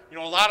 You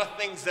know, a lot of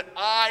things that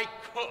I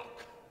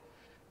cook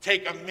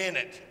take a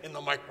minute in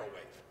the microwave.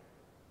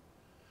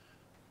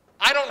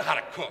 I don't know how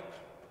to cook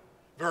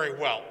very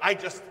well. I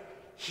just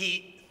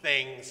heat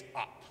things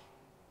up.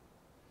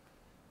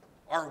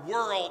 Our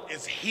world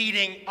is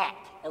heating up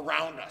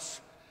around us.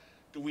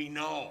 Do we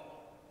know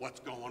what's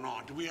going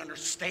on? Do we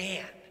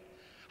understand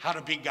how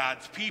to be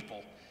God's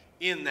people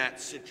in that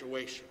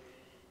situation?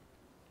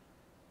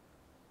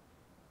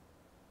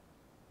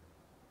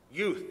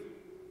 Youth,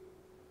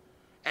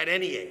 at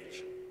any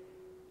age,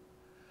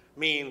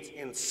 means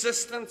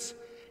insistence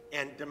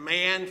and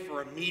demand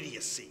for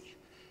immediacy.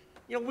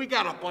 You know, we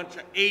got a bunch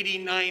of 80,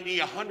 90,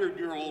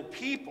 100-year-old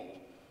people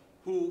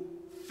who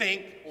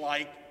think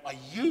like a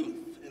youth.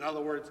 In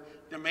other words,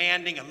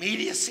 demanding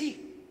immediacy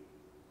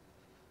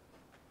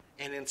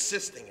and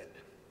insisting it.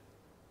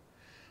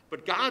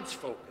 But God's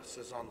focus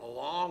is on the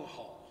long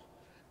haul.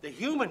 The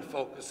human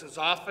focus is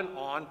often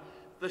on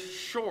the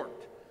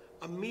short,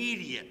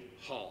 immediate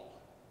haul.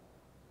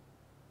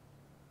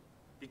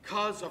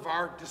 Because of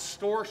our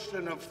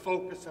distortion of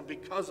focus and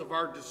because of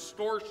our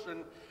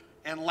distortion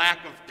and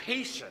lack of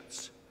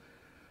patience,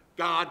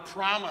 God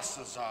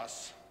promises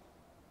us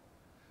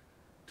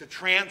to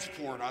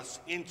transport us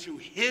into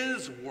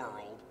his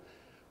world,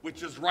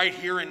 which is right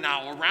here and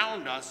now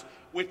around us,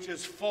 which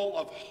is full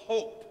of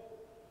hope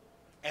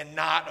and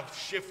not of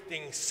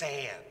shifting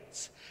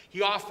sands.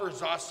 He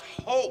offers us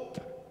hope,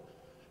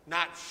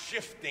 not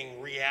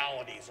shifting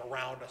realities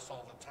around us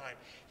all the time.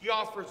 He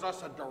offers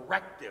us a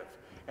directive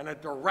and a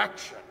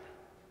direction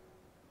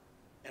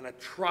and a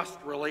trust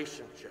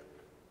relationship.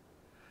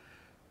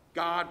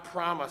 God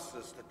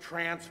promises to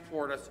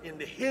transport us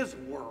into his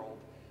world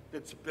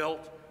that's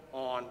built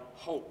on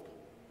hope.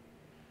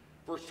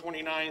 Verse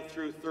 29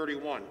 through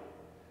 31.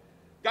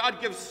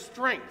 God gives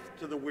strength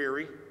to the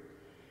weary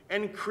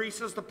and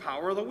increases the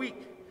power of the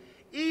weak.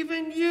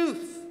 Even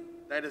youth,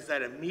 that is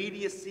that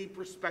immediacy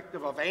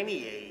perspective of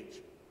any age,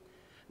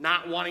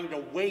 not wanting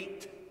to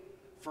wait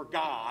for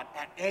God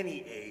at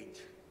any age.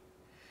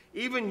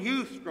 Even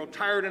youth grow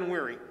tired and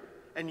weary,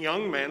 and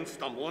young men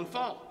stumble and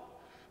fall.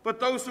 But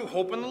those who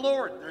hope in the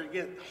Lord, there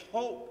again,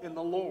 hope in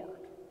the Lord,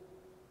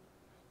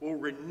 will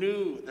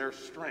renew their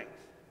strength.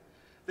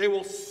 They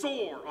will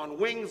soar on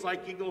wings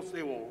like eagles.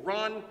 They will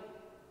run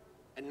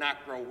and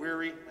not grow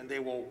weary, and they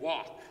will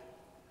walk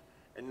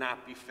and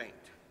not be faint.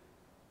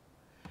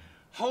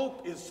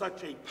 Hope is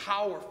such a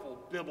powerful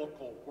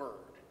biblical word.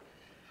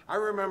 I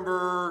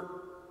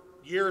remember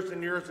years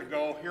and years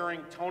ago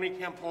hearing Tony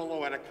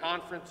Campolo at a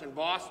conference in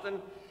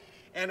Boston,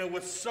 and it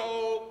was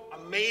so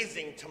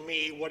amazing to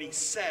me what he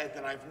said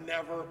that I've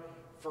never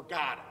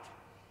forgot it.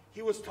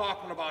 He was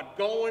talking about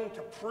going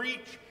to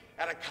preach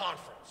at a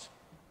conference.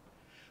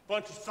 A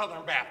bunch of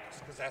Southern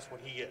Baptists, because that's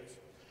what he is.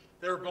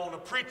 They were going to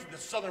preach at the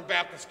Southern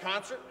Baptist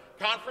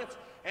conference,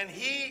 and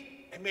he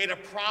made a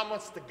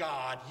promise to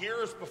God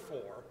years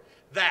before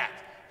that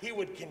he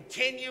would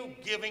continue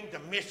giving to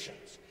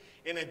missions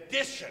in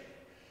addition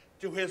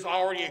to his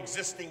already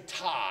existing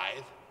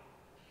tithe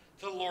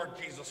to the Lord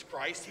Jesus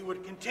Christ. He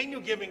would continue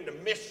giving to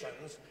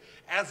missions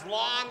as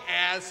long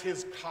as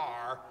his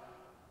car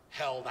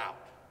held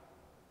out.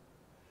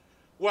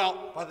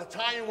 Well, by the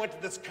time he went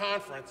to this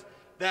conference,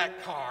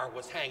 that car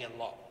was hanging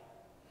low.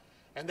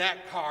 And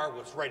that car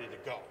was ready to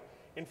go.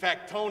 In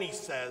fact, Tony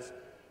says,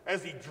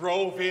 as he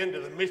drove into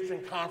the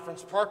mission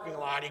conference parking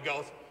lot, he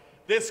goes,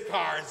 "This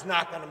car is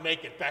not going to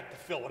make it back to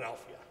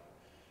Philadelphia.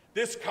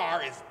 This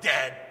car is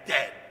dead,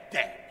 dead,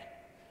 dead."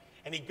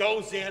 And he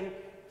goes in,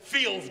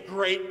 feels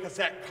great because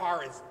that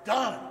car is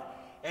done.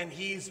 And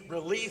he's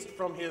released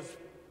from his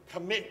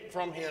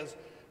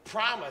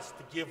promise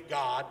to give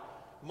God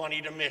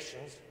money to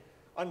missions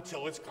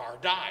until his car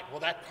died.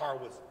 Well, that car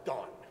was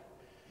done.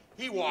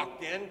 He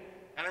walked in,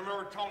 and I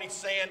remember Tony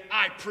saying,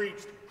 "I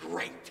preached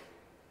great."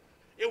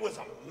 It was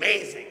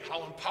amazing how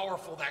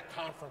powerful that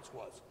conference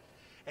was.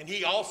 And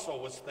he also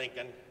was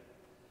thinking,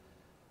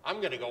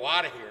 "I'm going to go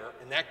out of here,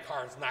 and that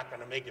car is not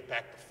going to make it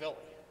back to Philly."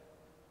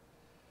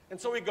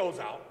 And so he goes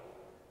out.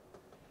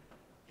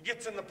 He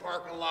gets in the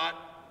parking lot,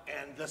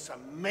 and this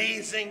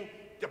amazing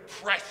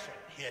depression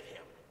hit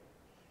him.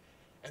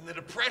 And the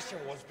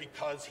depression was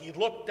because he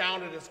looked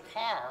down at his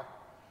car,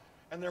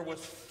 and there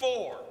was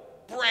 4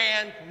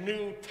 brand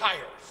new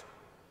tires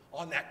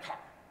on that car.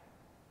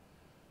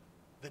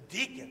 The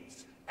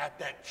deacons at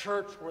that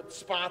church where it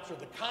sponsored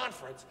the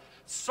conference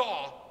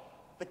saw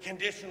the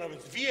condition of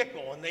his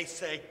vehicle, and they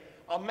say,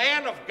 "A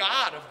man of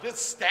God of this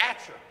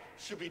stature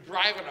should be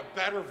driving a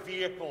better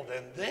vehicle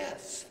than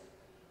this."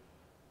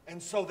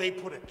 And so they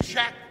put a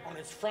check on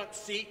his front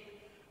seat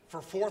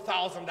for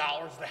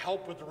 $4,000 to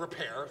help with the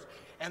repairs,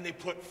 and they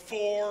put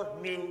 4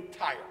 new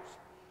tires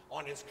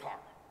on his car.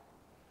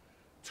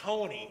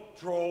 Tony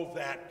drove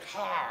that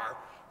car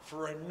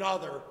for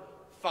another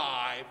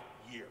 5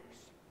 years.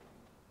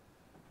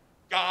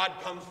 God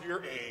comes to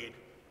your aid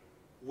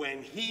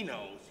when he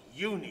knows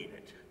you need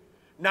it,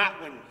 not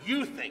when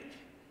you think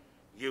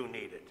you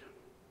need it.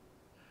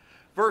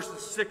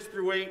 Verses 6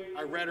 through 8,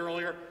 I read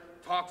earlier,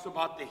 talks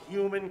about the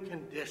human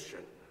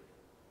condition.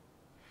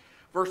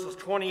 Verses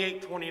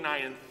 28,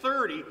 29, and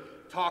 30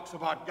 talks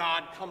about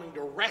God coming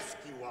to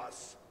rescue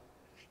us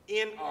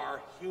in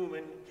our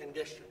human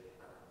condition.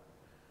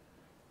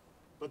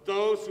 But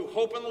those who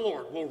hope in the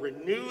Lord will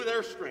renew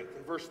their strength.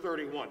 In verse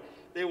 31,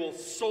 they will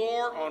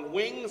soar on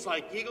wings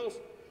like eagles.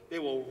 They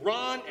will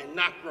run and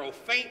not grow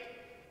faint,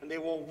 and they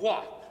will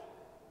walk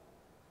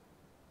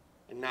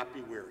and not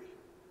be weary.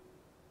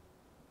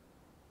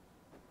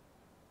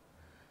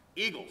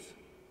 Eagles.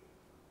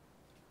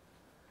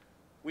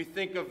 We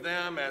think of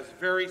them as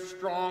very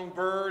strong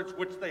birds,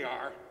 which they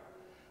are.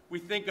 We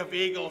think of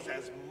eagles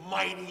as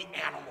mighty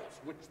animals,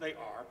 which they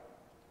are.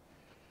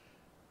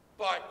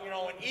 But, you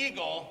know, an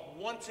eagle,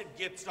 once it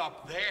gets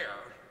up there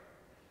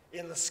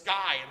in the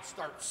sky and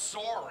starts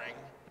soaring,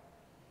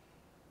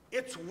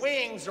 its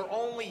wings are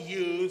only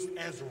used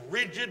as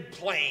rigid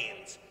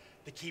planes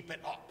to keep it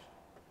up,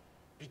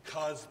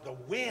 because the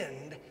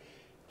wind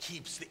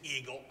keeps the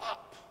eagle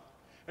up.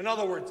 In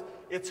other words,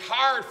 it's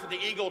hard for the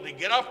eagle to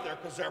get up there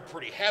because they're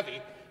pretty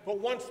heavy, but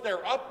once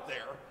they're up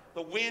there,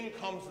 the wind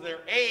comes to their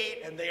aid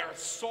and they are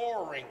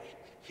soaring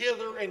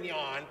hither and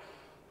yon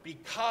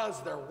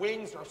because their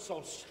wings are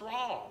so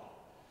strong.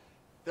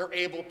 They're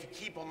able to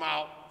keep them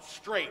out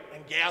straight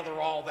and gather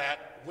all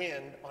that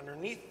wind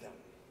underneath them.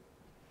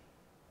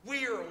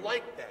 We are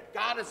like that.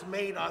 God has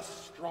made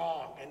us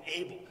strong and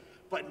able,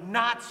 but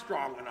not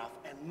strong enough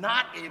and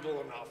not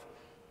able enough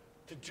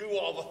to do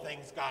all the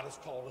things God has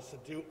called us to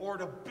do, or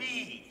to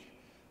be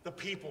the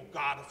people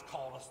God has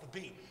called us to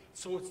be.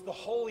 So it's the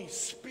Holy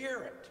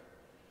Spirit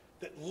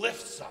that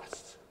lifts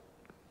us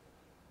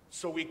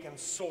so we can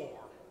soar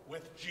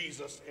with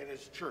Jesus and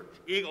his church.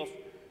 Eagles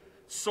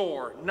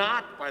soar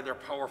not by their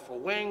powerful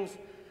wings,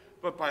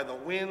 but by the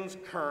wind's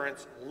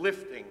currents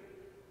lifting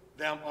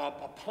them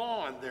up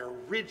upon their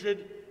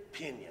rigid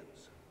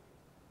pinions.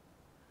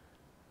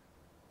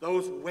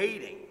 Those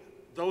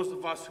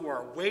of us who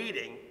are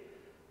waiting,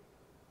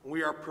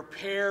 we are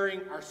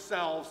preparing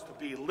ourselves to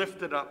be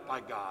lifted up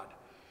by God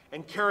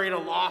and carried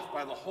aloft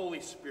by the Holy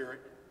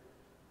Spirit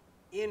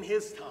in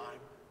his time,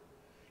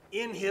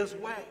 in his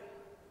way.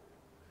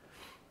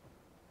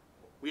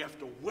 We have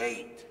to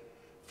wait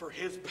for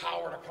his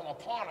power to come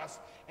upon us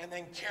and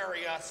then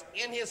carry us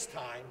in his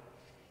time,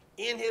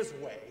 in his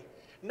way,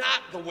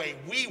 not the way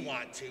we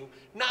want to,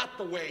 not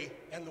the way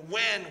and the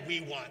when we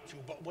want to,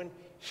 but when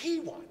he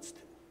wants to.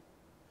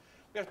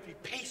 We have to be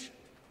patient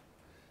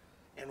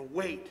and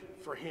wait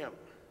for him.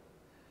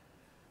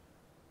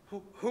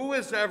 Who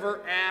has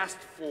ever asked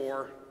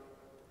for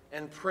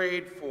and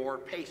prayed for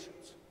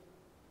patience?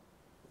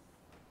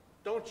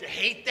 Don't you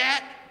hate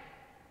that?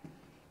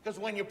 Because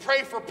when you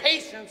pray for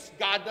patience,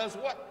 God does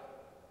what?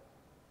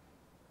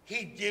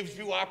 He gives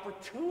you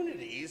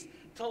opportunities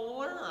to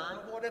learn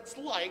what it's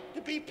like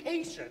to be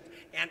patient.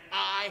 And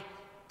I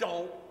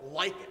don't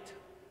like it.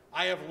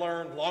 I have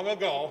learned long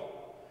ago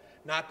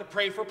not to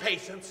pray for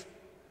patience.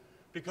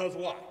 Because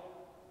why?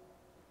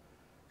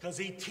 Because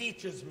he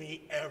teaches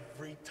me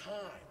every time.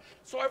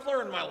 So I've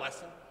learned my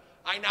lesson.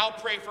 I now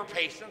pray for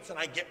patience and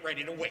I get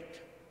ready to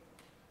wait.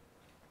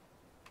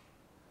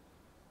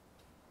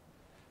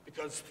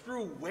 Because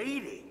through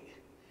waiting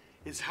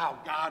is how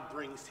God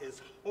brings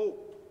his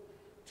hope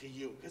to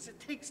you. Because it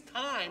takes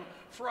time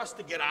for us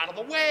to get out of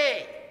the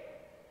way.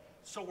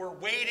 So we're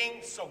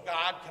waiting so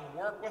God can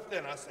work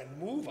within us and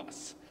move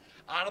us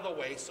out of the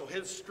way so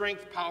his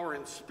strength, power,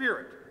 and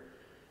spirit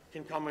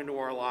can come into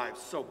our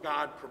lives. So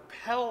God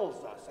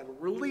propels us and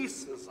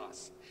releases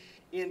us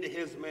into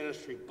his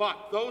ministry. But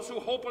those who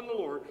hope in the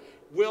Lord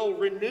will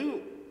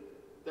renew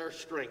their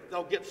strength.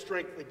 They'll get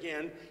strength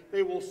again.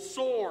 They will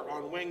soar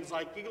on wings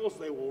like eagles.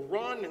 They will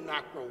run and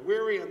not grow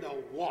weary, and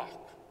they'll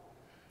walk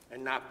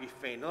and not be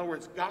faint. In other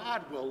words,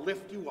 God will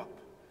lift you up.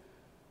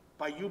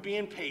 By you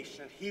being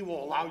patient, he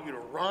will allow you to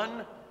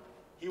run.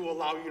 He will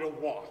allow you to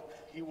walk.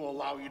 He will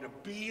allow you to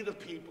be the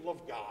people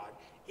of God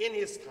in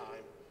his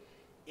time,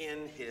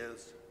 in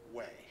his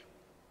way.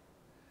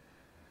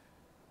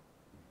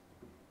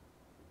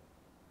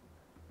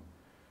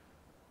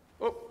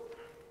 Oh,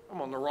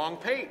 I'm on the wrong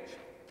page.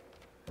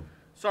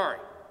 Sorry.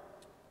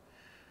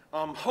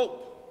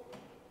 Hope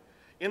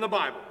in the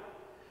Bible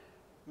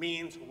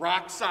means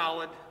rock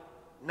solid,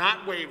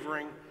 not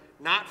wavering,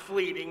 not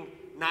fleeting,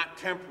 not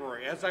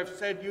temporary. As I've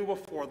said to you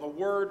before, the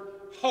word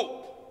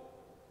hope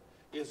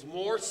is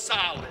more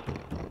solid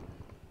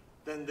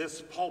than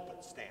this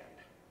pulpit stand.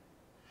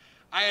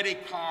 I had a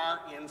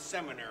car in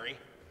seminary,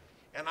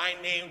 and I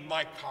named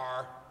my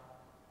car,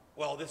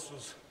 well, this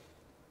was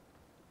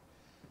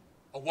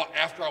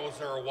after I was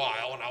there a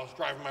while, and I was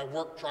driving my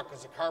work truck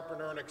as a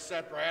carpenter and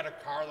etc. I had a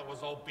car that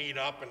was all beat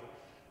up and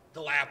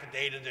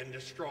dilapidated and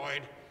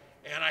destroyed.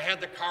 And I had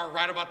the car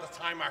right about the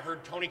time I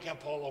heard Tony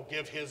Campolo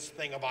give his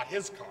thing about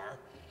his car.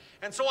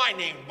 And so I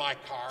named my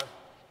car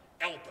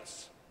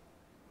Elpis,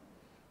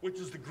 which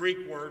is the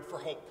Greek word for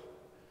hope.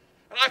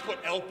 And I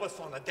put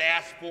Elpis on the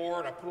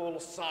dashboard. I put a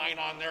little sign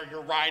on there,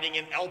 you're riding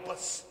in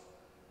Elpis,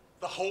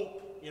 the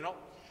hope, you know.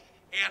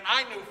 And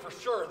I knew for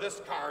sure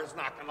this car is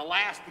not going to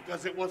last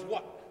because it was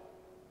what?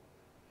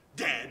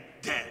 Dead,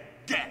 dead,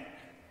 dead.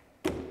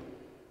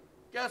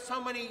 Guess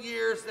how many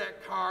years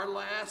that car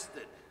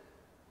lasted?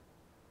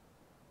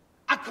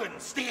 I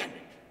couldn't stand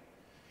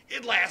it.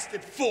 It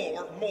lasted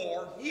 4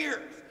 more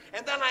years.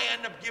 And then I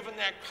ended up giving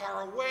that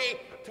car away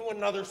to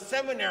another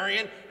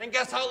seminarian, and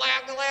guess how long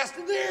it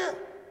lasted there?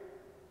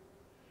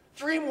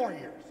 3 more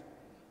years.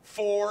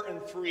 4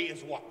 and 3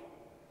 is what?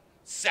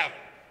 7.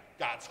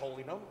 God's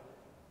holy number.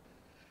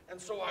 And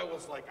so I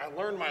was like, I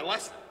learned my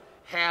lesson.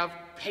 Have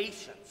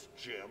patience,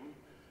 Jim.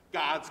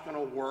 God's going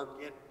to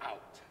work it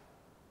out.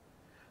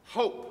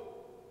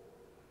 Hope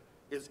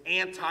is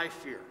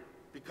anti-fear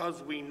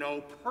because we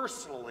know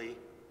personally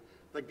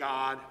the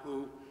God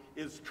who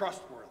is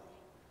trustworthy.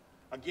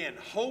 Again,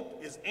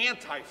 hope is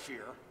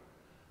anti-fear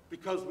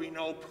because we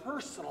know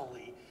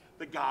personally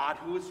the God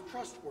who is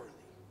trustworthy.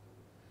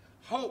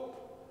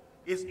 Hope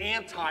is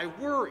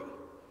anti-worry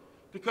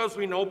because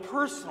we know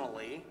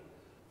personally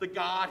the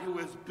God who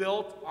has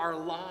built our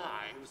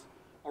lives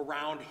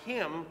around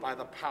him by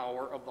the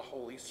power of the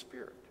Holy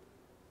Spirit.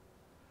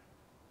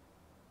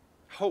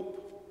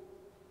 Hope,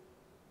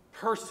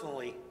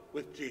 personally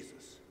with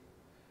Jesus,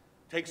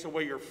 takes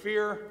away your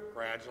fear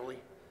gradually,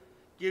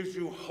 gives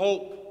you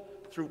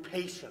hope through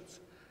patience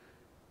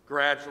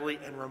gradually,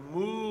 and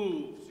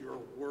removes your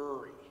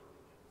worry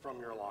from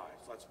your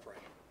lives. Let's pray.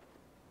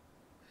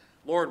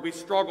 Lord, we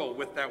struggle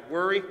with that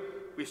worry.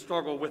 We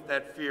struggle with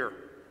that fear.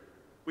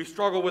 We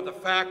struggle with the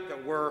fact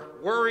that we're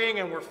worrying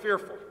and we're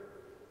fearful.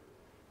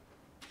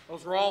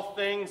 Those are all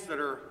things that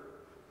are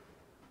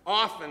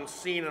often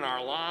seen in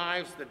our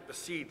lives that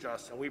besiege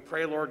us. And we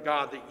pray, Lord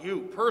God, that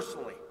you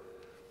personally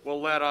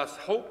will let us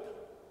hope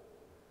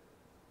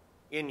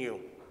in you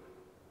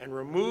and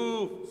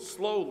remove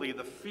slowly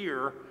the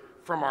fear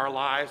from our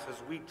lives as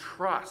we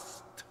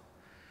trust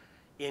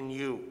in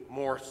you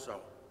more so.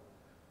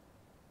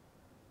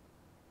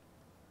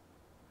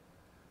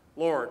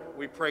 Lord,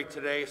 we pray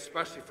today,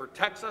 especially for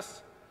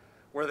Texas,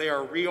 where they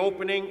are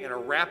reopening at a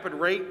rapid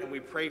rate, and we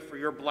pray for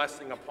your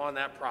blessing upon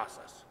that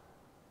process.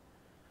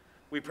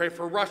 We pray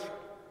for Russia,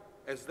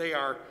 as they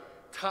are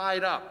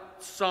tied up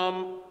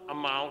some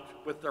amount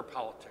with their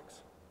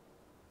politics.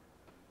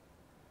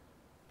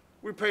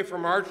 We pray for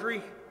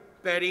Marjorie,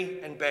 Betty,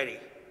 and Betty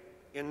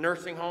in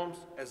nursing homes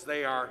as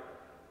they are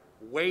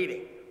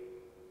waiting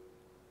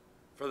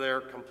for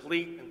their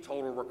complete and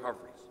total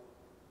recoveries.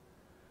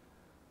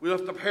 We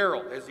lift up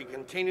Harold as he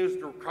continues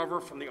to recover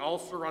from the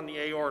ulcer on the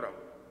aorta.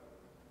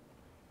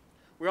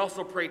 We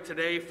also pray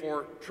today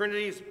for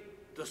Trinity's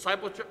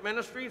discipleship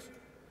ministries,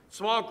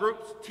 small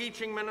groups,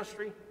 teaching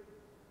ministry,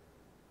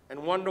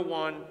 and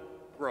one-to-one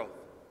growth.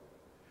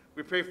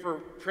 We pray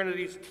for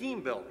Trinity's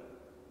team building.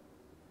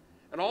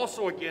 And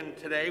also again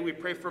today, we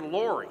pray for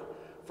Lori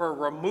for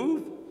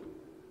removal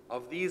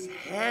of these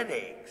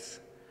headaches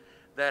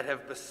that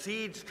have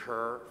besieged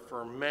her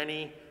for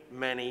many,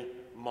 many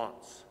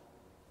months.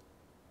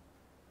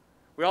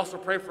 We also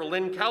pray for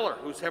Lynn Keller,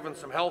 who's having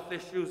some health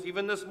issues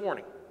even this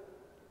morning.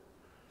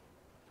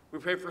 We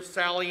pray for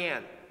Sally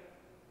Ann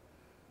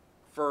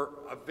for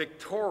a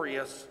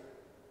victorious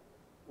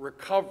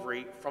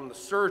recovery from the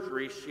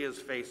surgery she is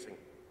facing.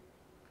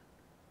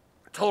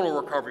 Total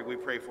recovery we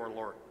pray for,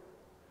 Lord.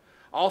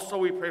 Also,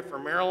 we pray for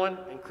Marilyn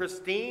and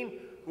Christine,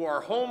 who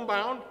are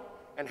homebound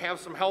and have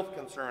some health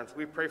concerns.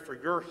 We pray for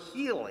your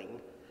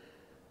healing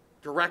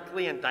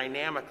directly and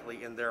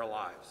dynamically in their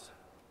lives.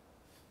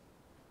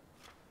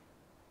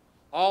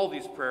 All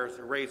these prayers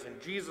are raised in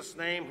Jesus'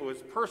 name, who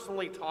has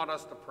personally taught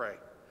us to pray.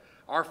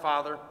 Our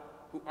Father,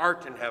 who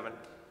art in heaven,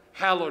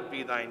 hallowed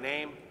be thy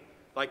name.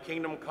 Thy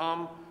kingdom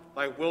come,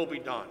 thy will be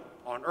done,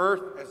 on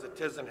earth as it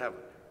is in heaven.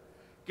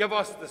 Give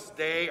us this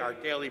day our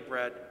daily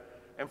bread,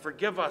 and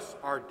forgive us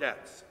our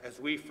debts as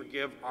we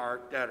forgive our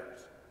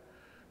debtors.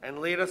 And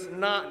lead us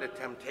not into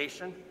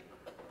temptation,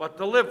 but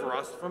deliver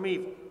us from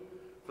evil.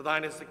 For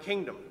thine is the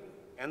kingdom,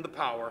 and the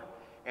power,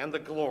 and the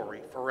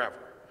glory forever.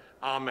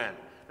 Amen.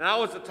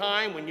 Now is the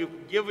time when you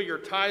can give your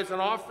tithes and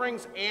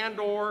offerings and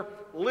or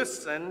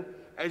listen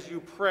as you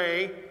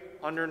pray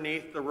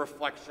underneath the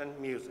reflection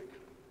music.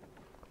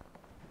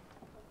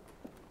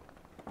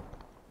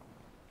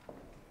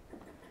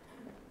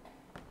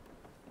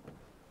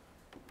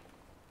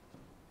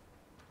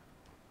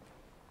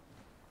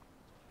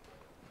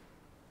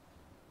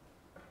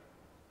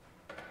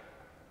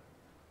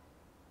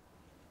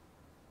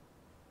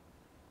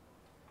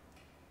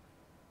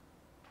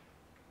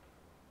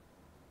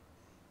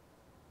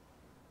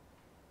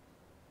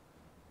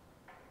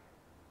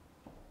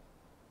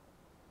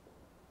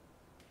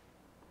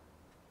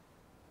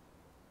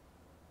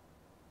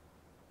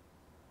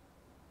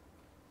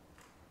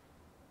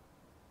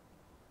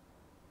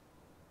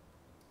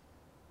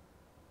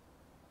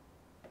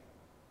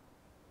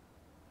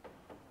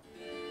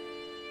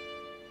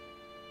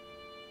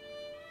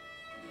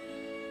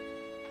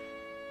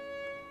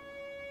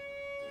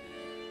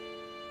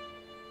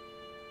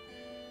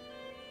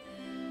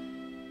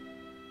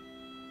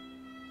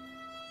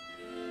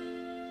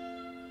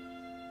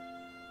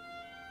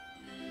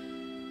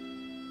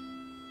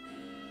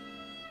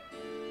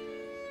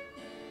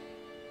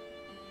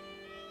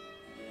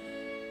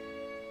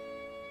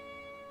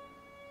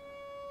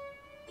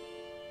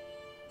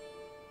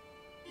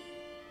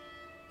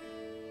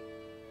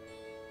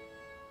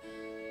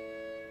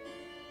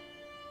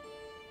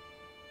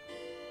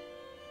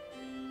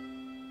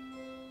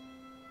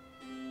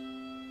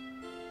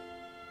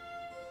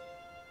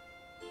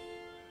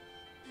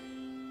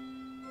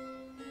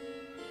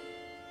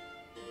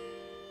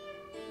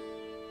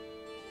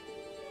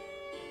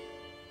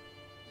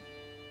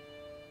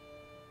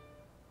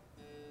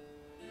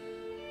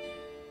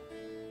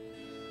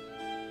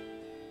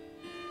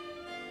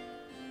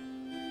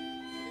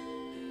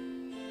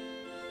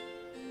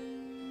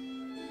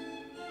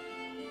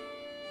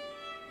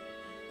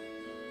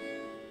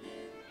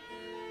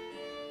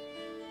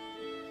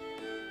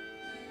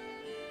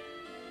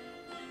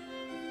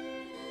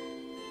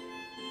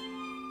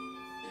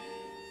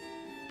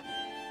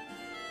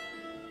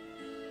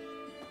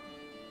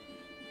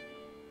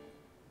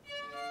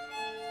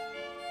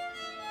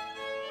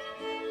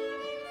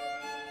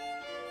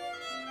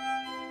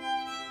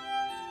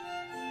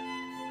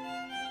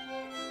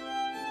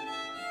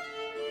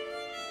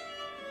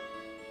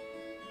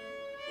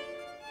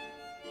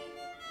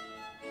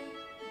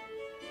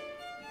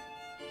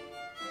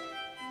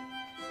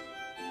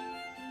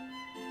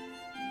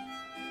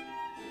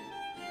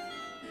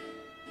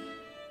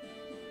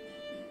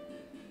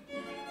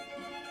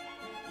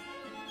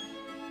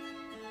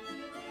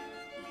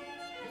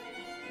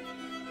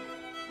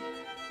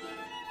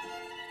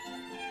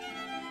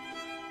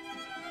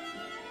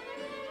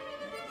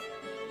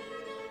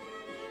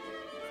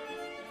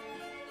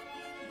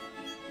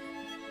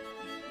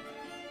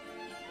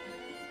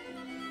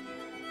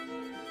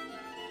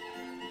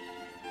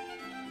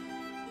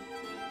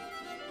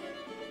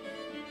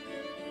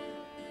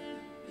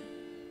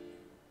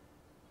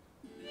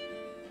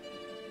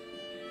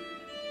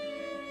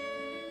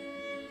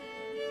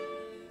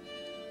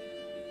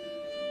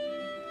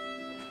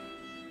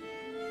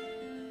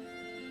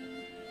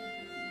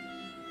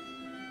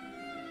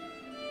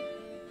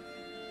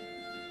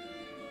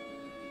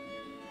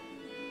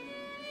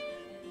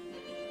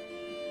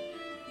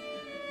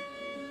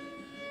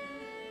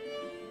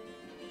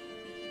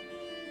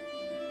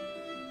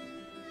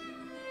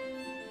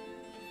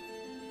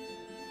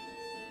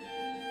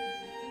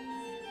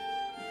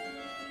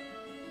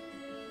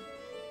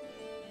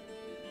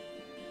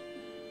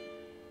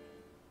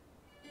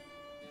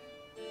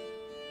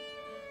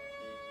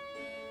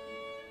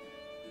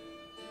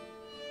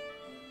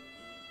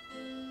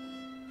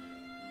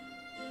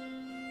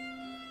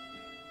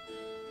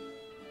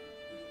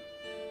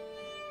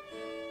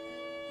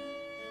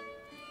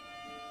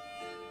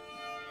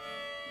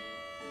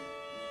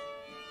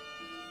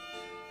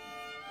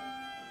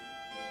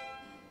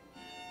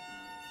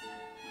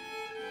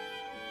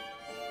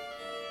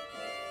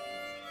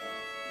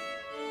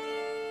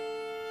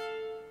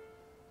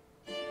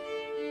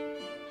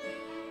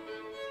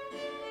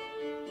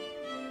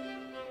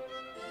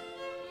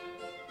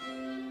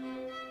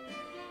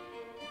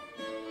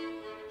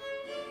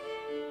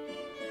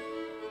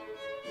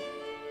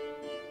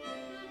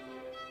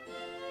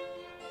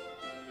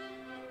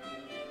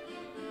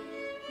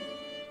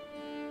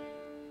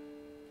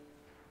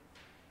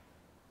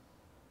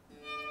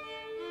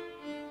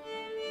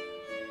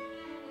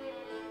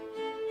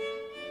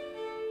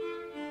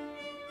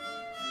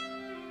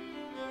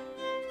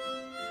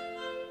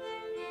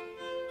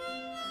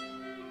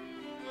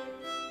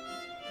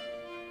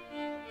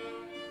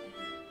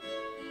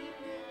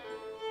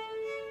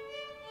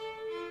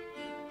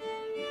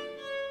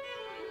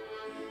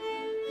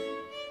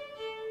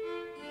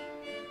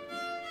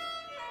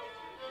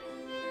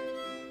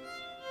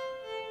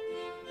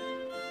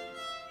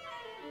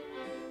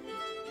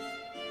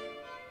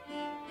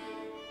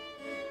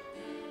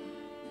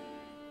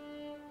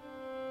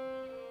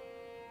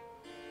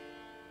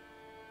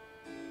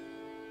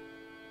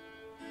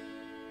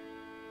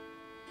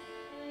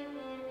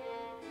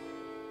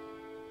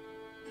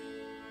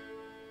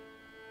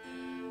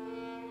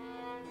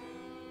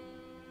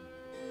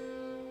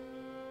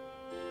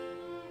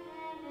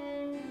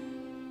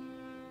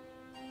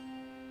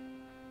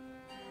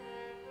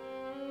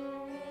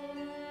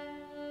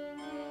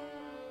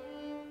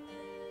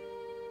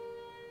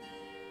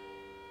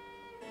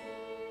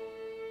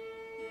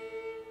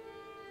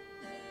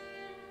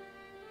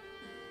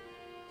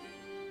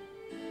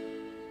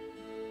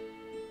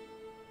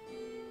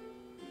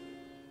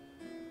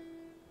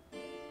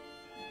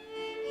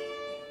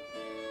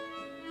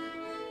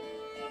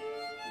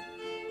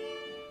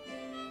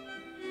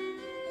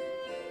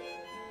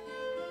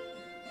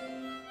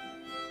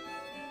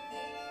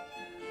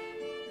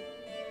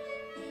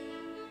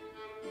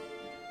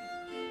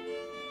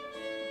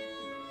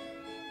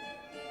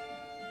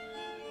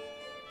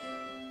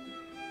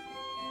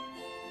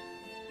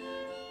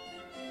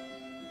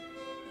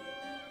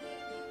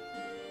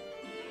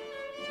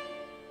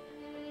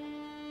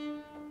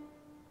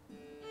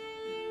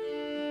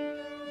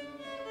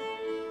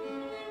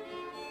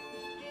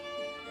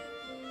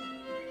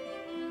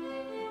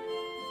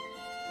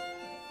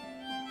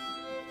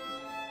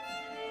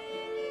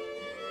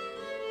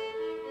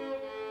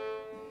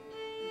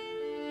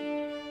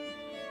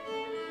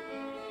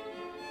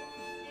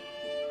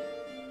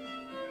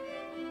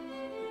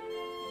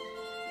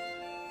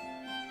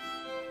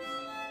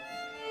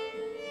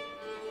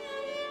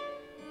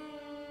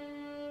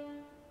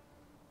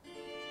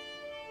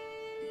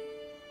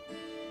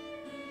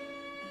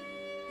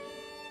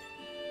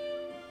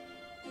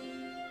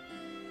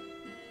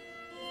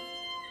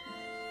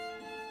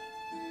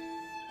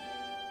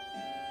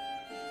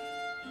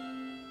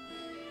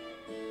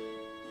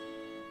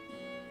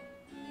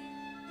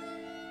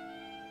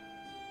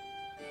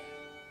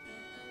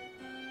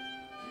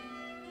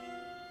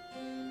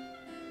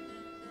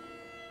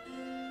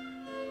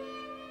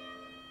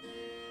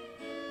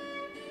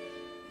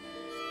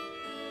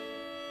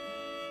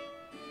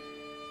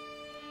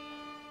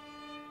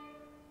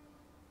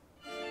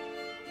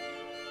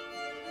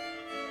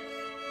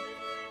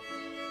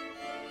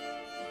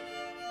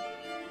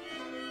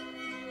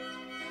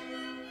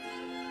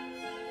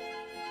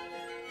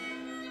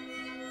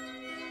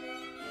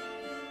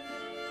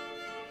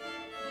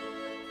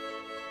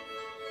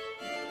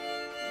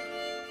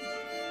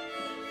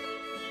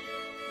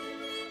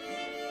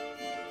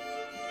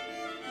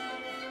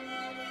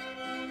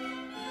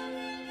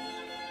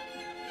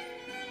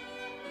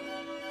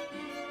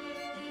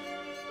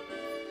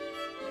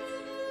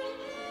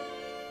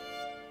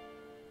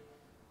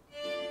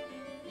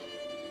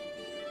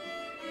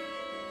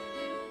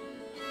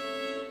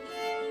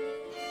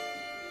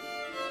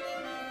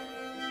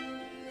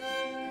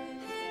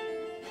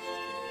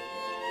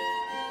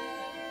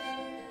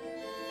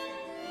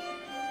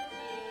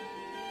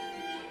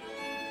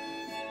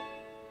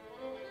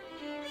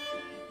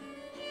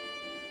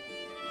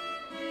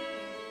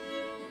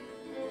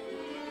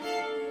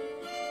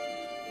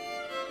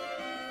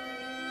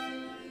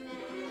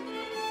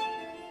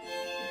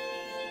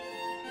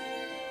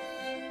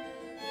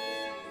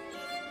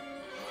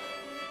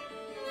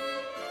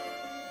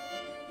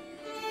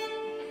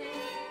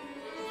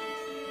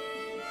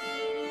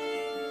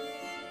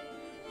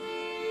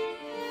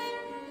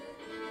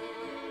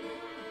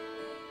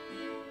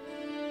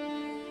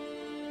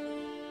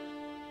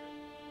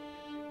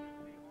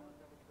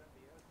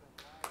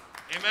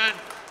 Amen.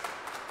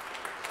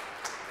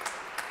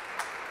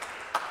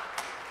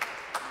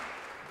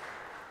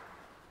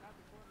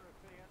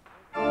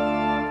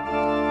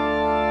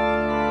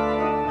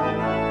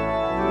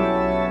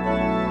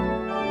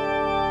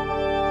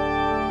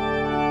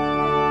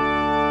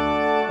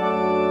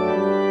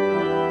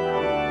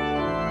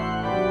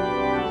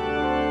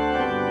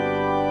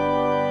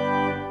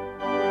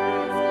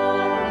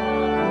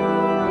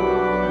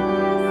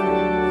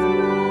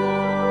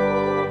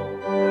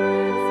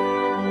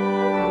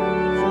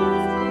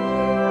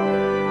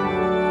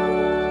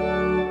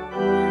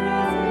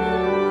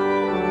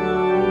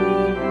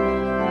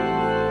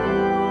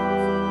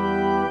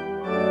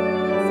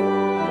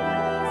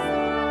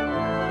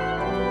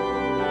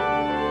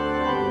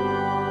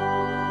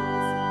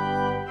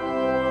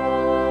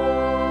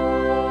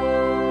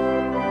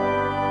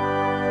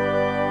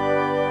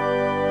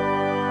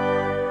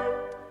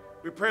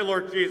 Pray,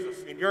 Lord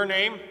Jesus, in your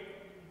name,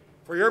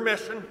 for your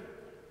mission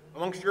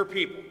amongst your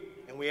people.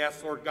 And we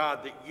ask, Lord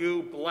God, that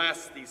you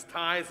bless these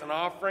tithes and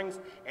offerings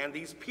and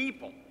these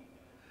people,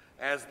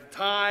 as the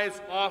tithes,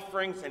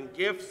 offerings, and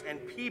gifts and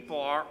people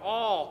are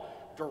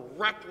all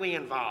directly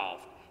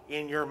involved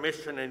in your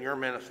mission and your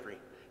ministry.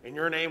 In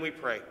your name we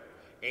pray.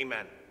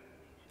 Amen.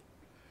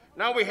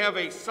 Now we have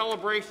a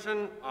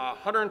celebration,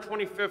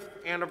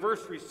 125th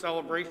anniversary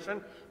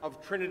celebration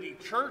of Trinity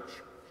Church.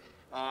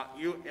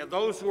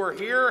 Those who are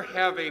here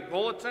have a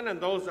bulletin, and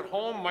those at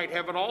home might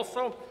have it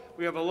also.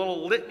 We have a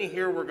little litany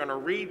here we're going to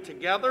read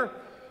together.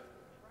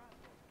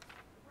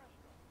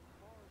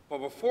 But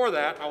before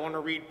that, I want to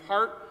read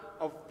part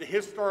of the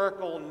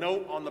historical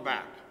note on the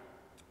back.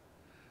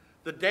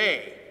 The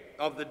day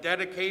of the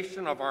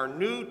dedication of our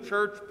new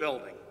church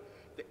building,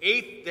 the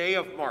 8th day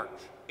of March,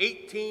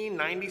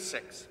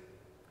 1896.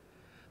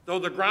 Though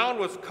the ground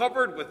was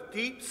covered with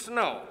deep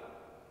snow,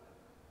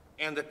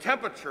 and the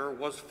temperature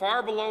was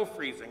far below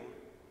freezing,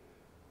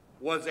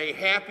 was a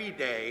happy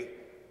day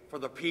for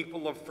the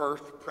people of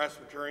First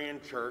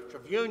Presbyterian Church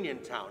of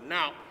Uniontown.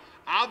 Now,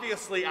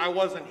 obviously I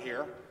wasn't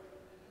here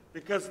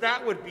because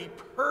that would be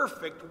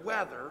perfect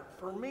weather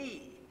for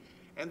me.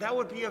 And that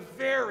would be a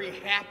very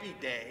happy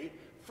day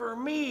for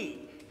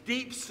me.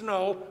 Deep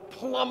snow,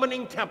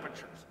 plummeting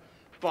temperatures.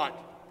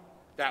 But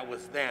that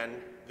was then,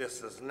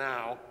 this is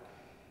now.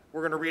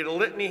 We're going to read a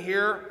litany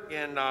here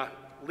in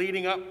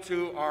leading up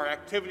to our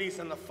activities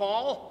in the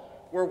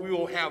fall, where we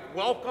will have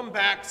Welcome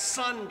Back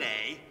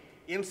Sunday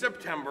in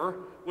September,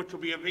 which will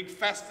be a big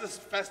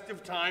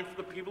festive time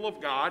for the people of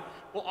God.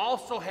 We'll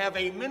also have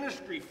a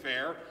ministry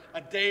fair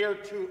a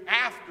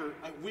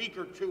week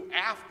or two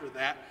after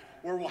that,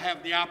 where we'll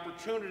have the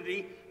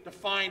opportunity to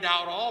find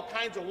out all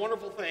kinds of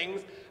wonderful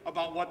things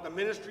about what the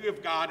ministry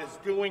of God is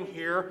doing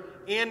here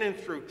in and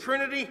through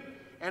Trinity.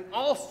 And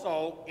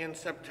also in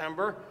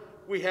September,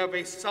 we have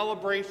a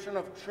celebration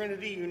of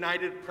Trinity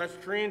United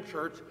Presbyterian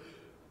Church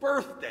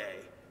birthday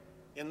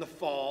in the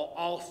fall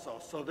also.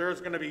 So there's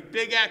going to be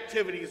big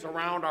activities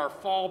around our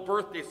fall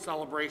birthday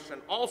celebration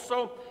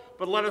also,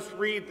 but let us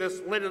read this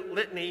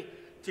litany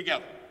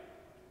together.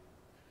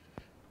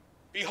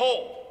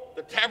 Behold,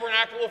 the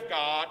tabernacle of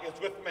God is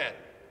with men.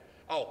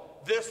 Oh,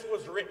 this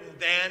was written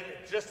then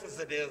just as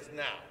it is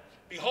now.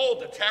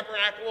 Behold, the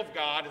tabernacle of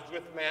God is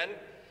with men,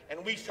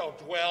 and we shall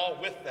dwell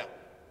with them.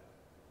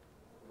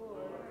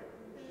 Lord,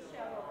 who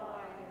shall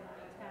abide in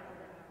thy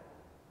tabernacle,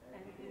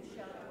 and who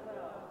shall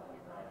dwell in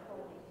thy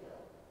holy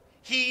hill?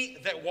 He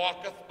that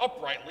walketh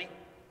uprightly,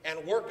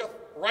 and worketh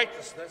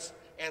righteousness,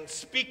 and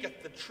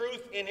speaketh the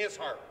truth in his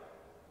heart.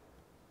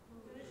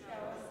 Who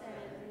shall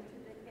ascend into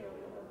the hill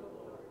of the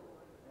Lord,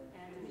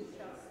 and who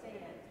shall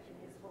stand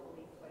in his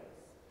holy place?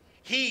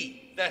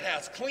 He that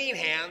has clean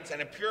hands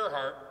and a pure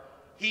heart,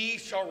 he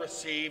shall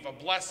receive a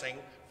blessing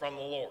from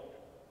the Lord.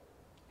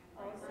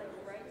 Also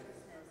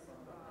righteousness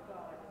of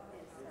God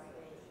is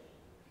salvation.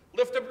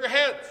 Lift up your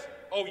heads,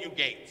 O you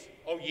gates,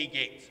 O ye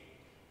gates.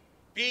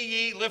 Be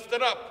ye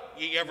lifted up,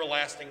 ye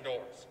everlasting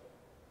doors.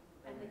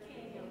 And the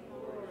King of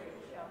glory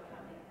shall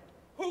come in.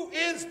 Who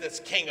is this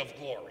King of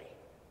glory?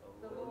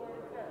 The Lord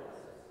of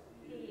hosts,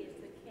 he is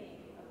the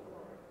King of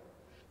glory.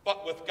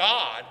 But with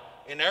God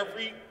in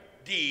every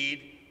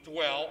deed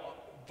dwell,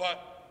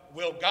 but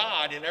will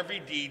God in every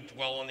deed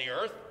dwell on the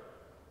earth?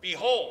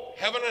 Behold,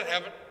 heaven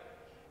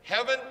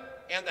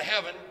and the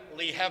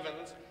heavenly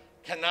heavens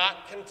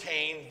cannot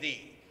contain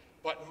thee,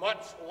 but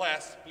much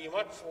less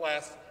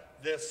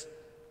this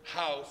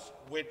house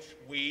which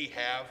we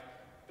have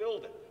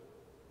builded.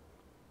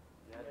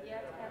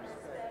 Yet have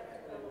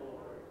respect, O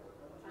Lord,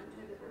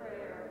 unto the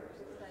prayer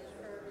which thy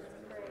servants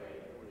pray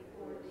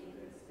before thee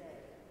this day,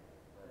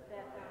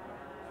 that thine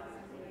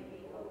eyes may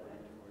be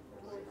opened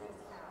toward this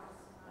house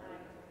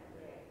night and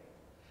day.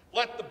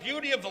 Let the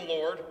beauty of the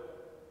Lord,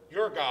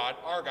 your God,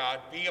 our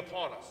God, be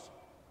upon us.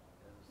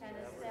 And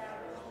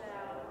establish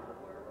thou the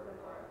work of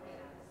our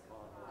hands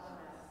on us,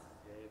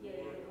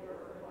 yea, the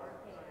work of our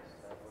hands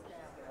establish.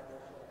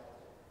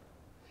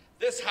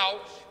 This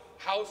house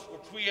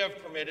which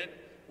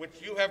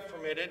you have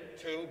permitted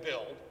to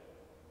build,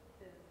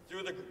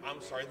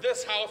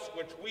 this house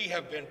which we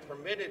have been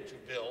permitted to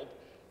build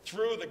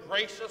through the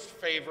gracious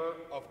favor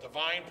of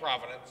divine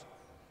providence,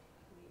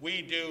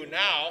 we do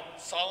now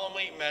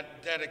solemnly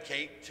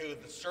dedicate to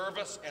the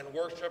service and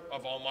worship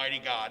of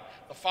Almighty God,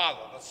 the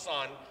Father, the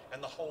Son,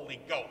 and the Holy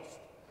Ghost.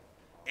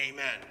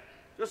 Amen.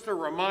 Just a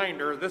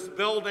reminder, this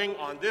building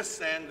on this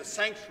end, the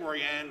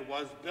sanctuary end,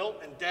 was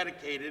built and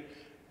dedicated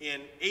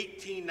in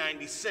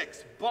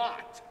 1896,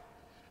 but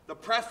the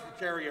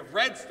Presbytery of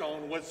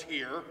Redstone was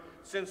here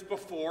since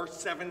before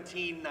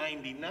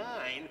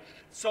 1799,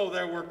 so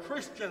there were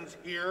Christians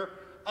here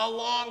a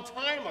long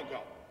time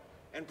ago.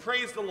 And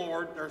praise the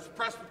Lord, there's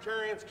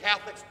Presbyterians,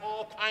 Catholics,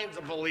 all kinds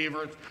of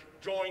believers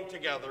joined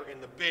together in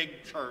the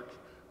big church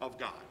of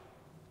God.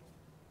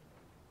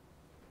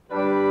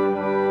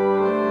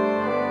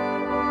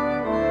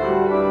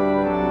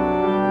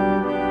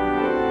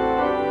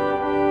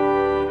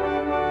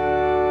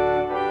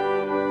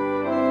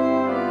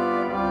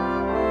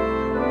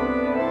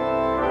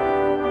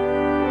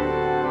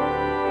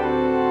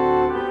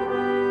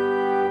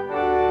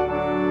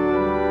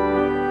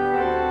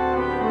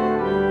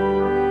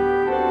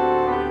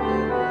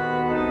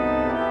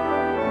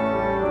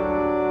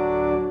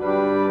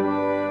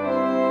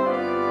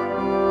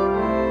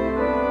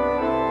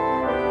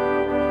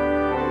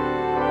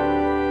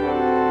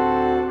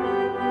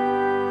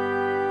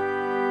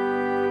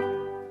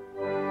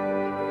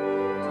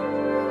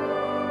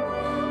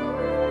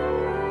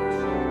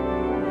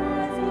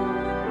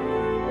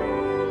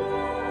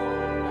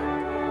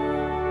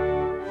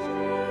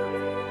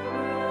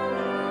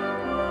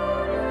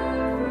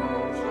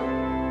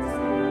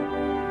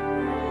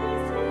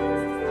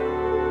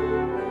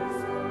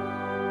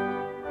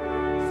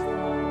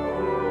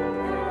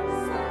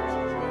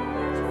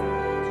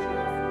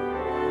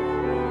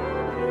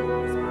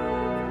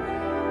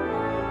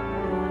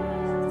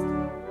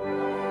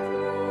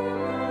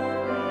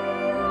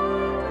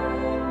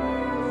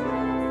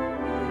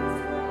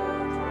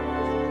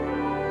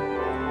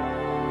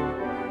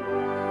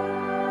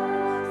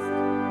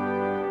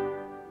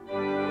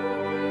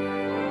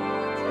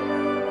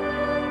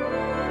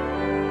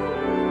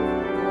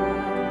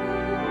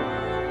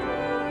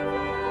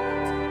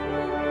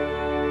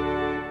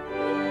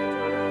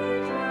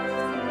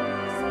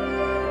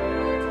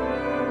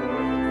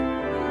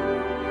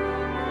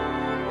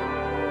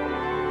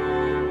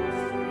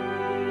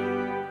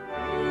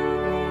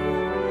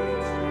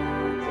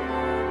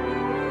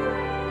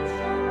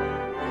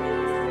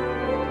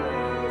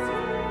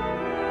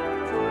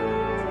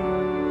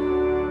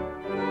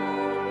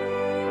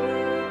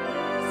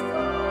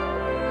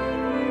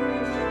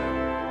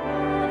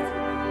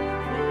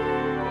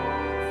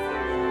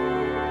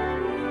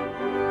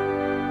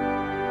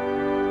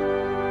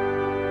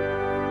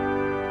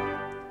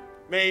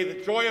 May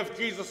the joy of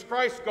Jesus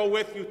Christ go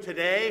with you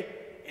today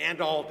and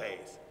all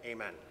days.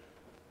 Amen.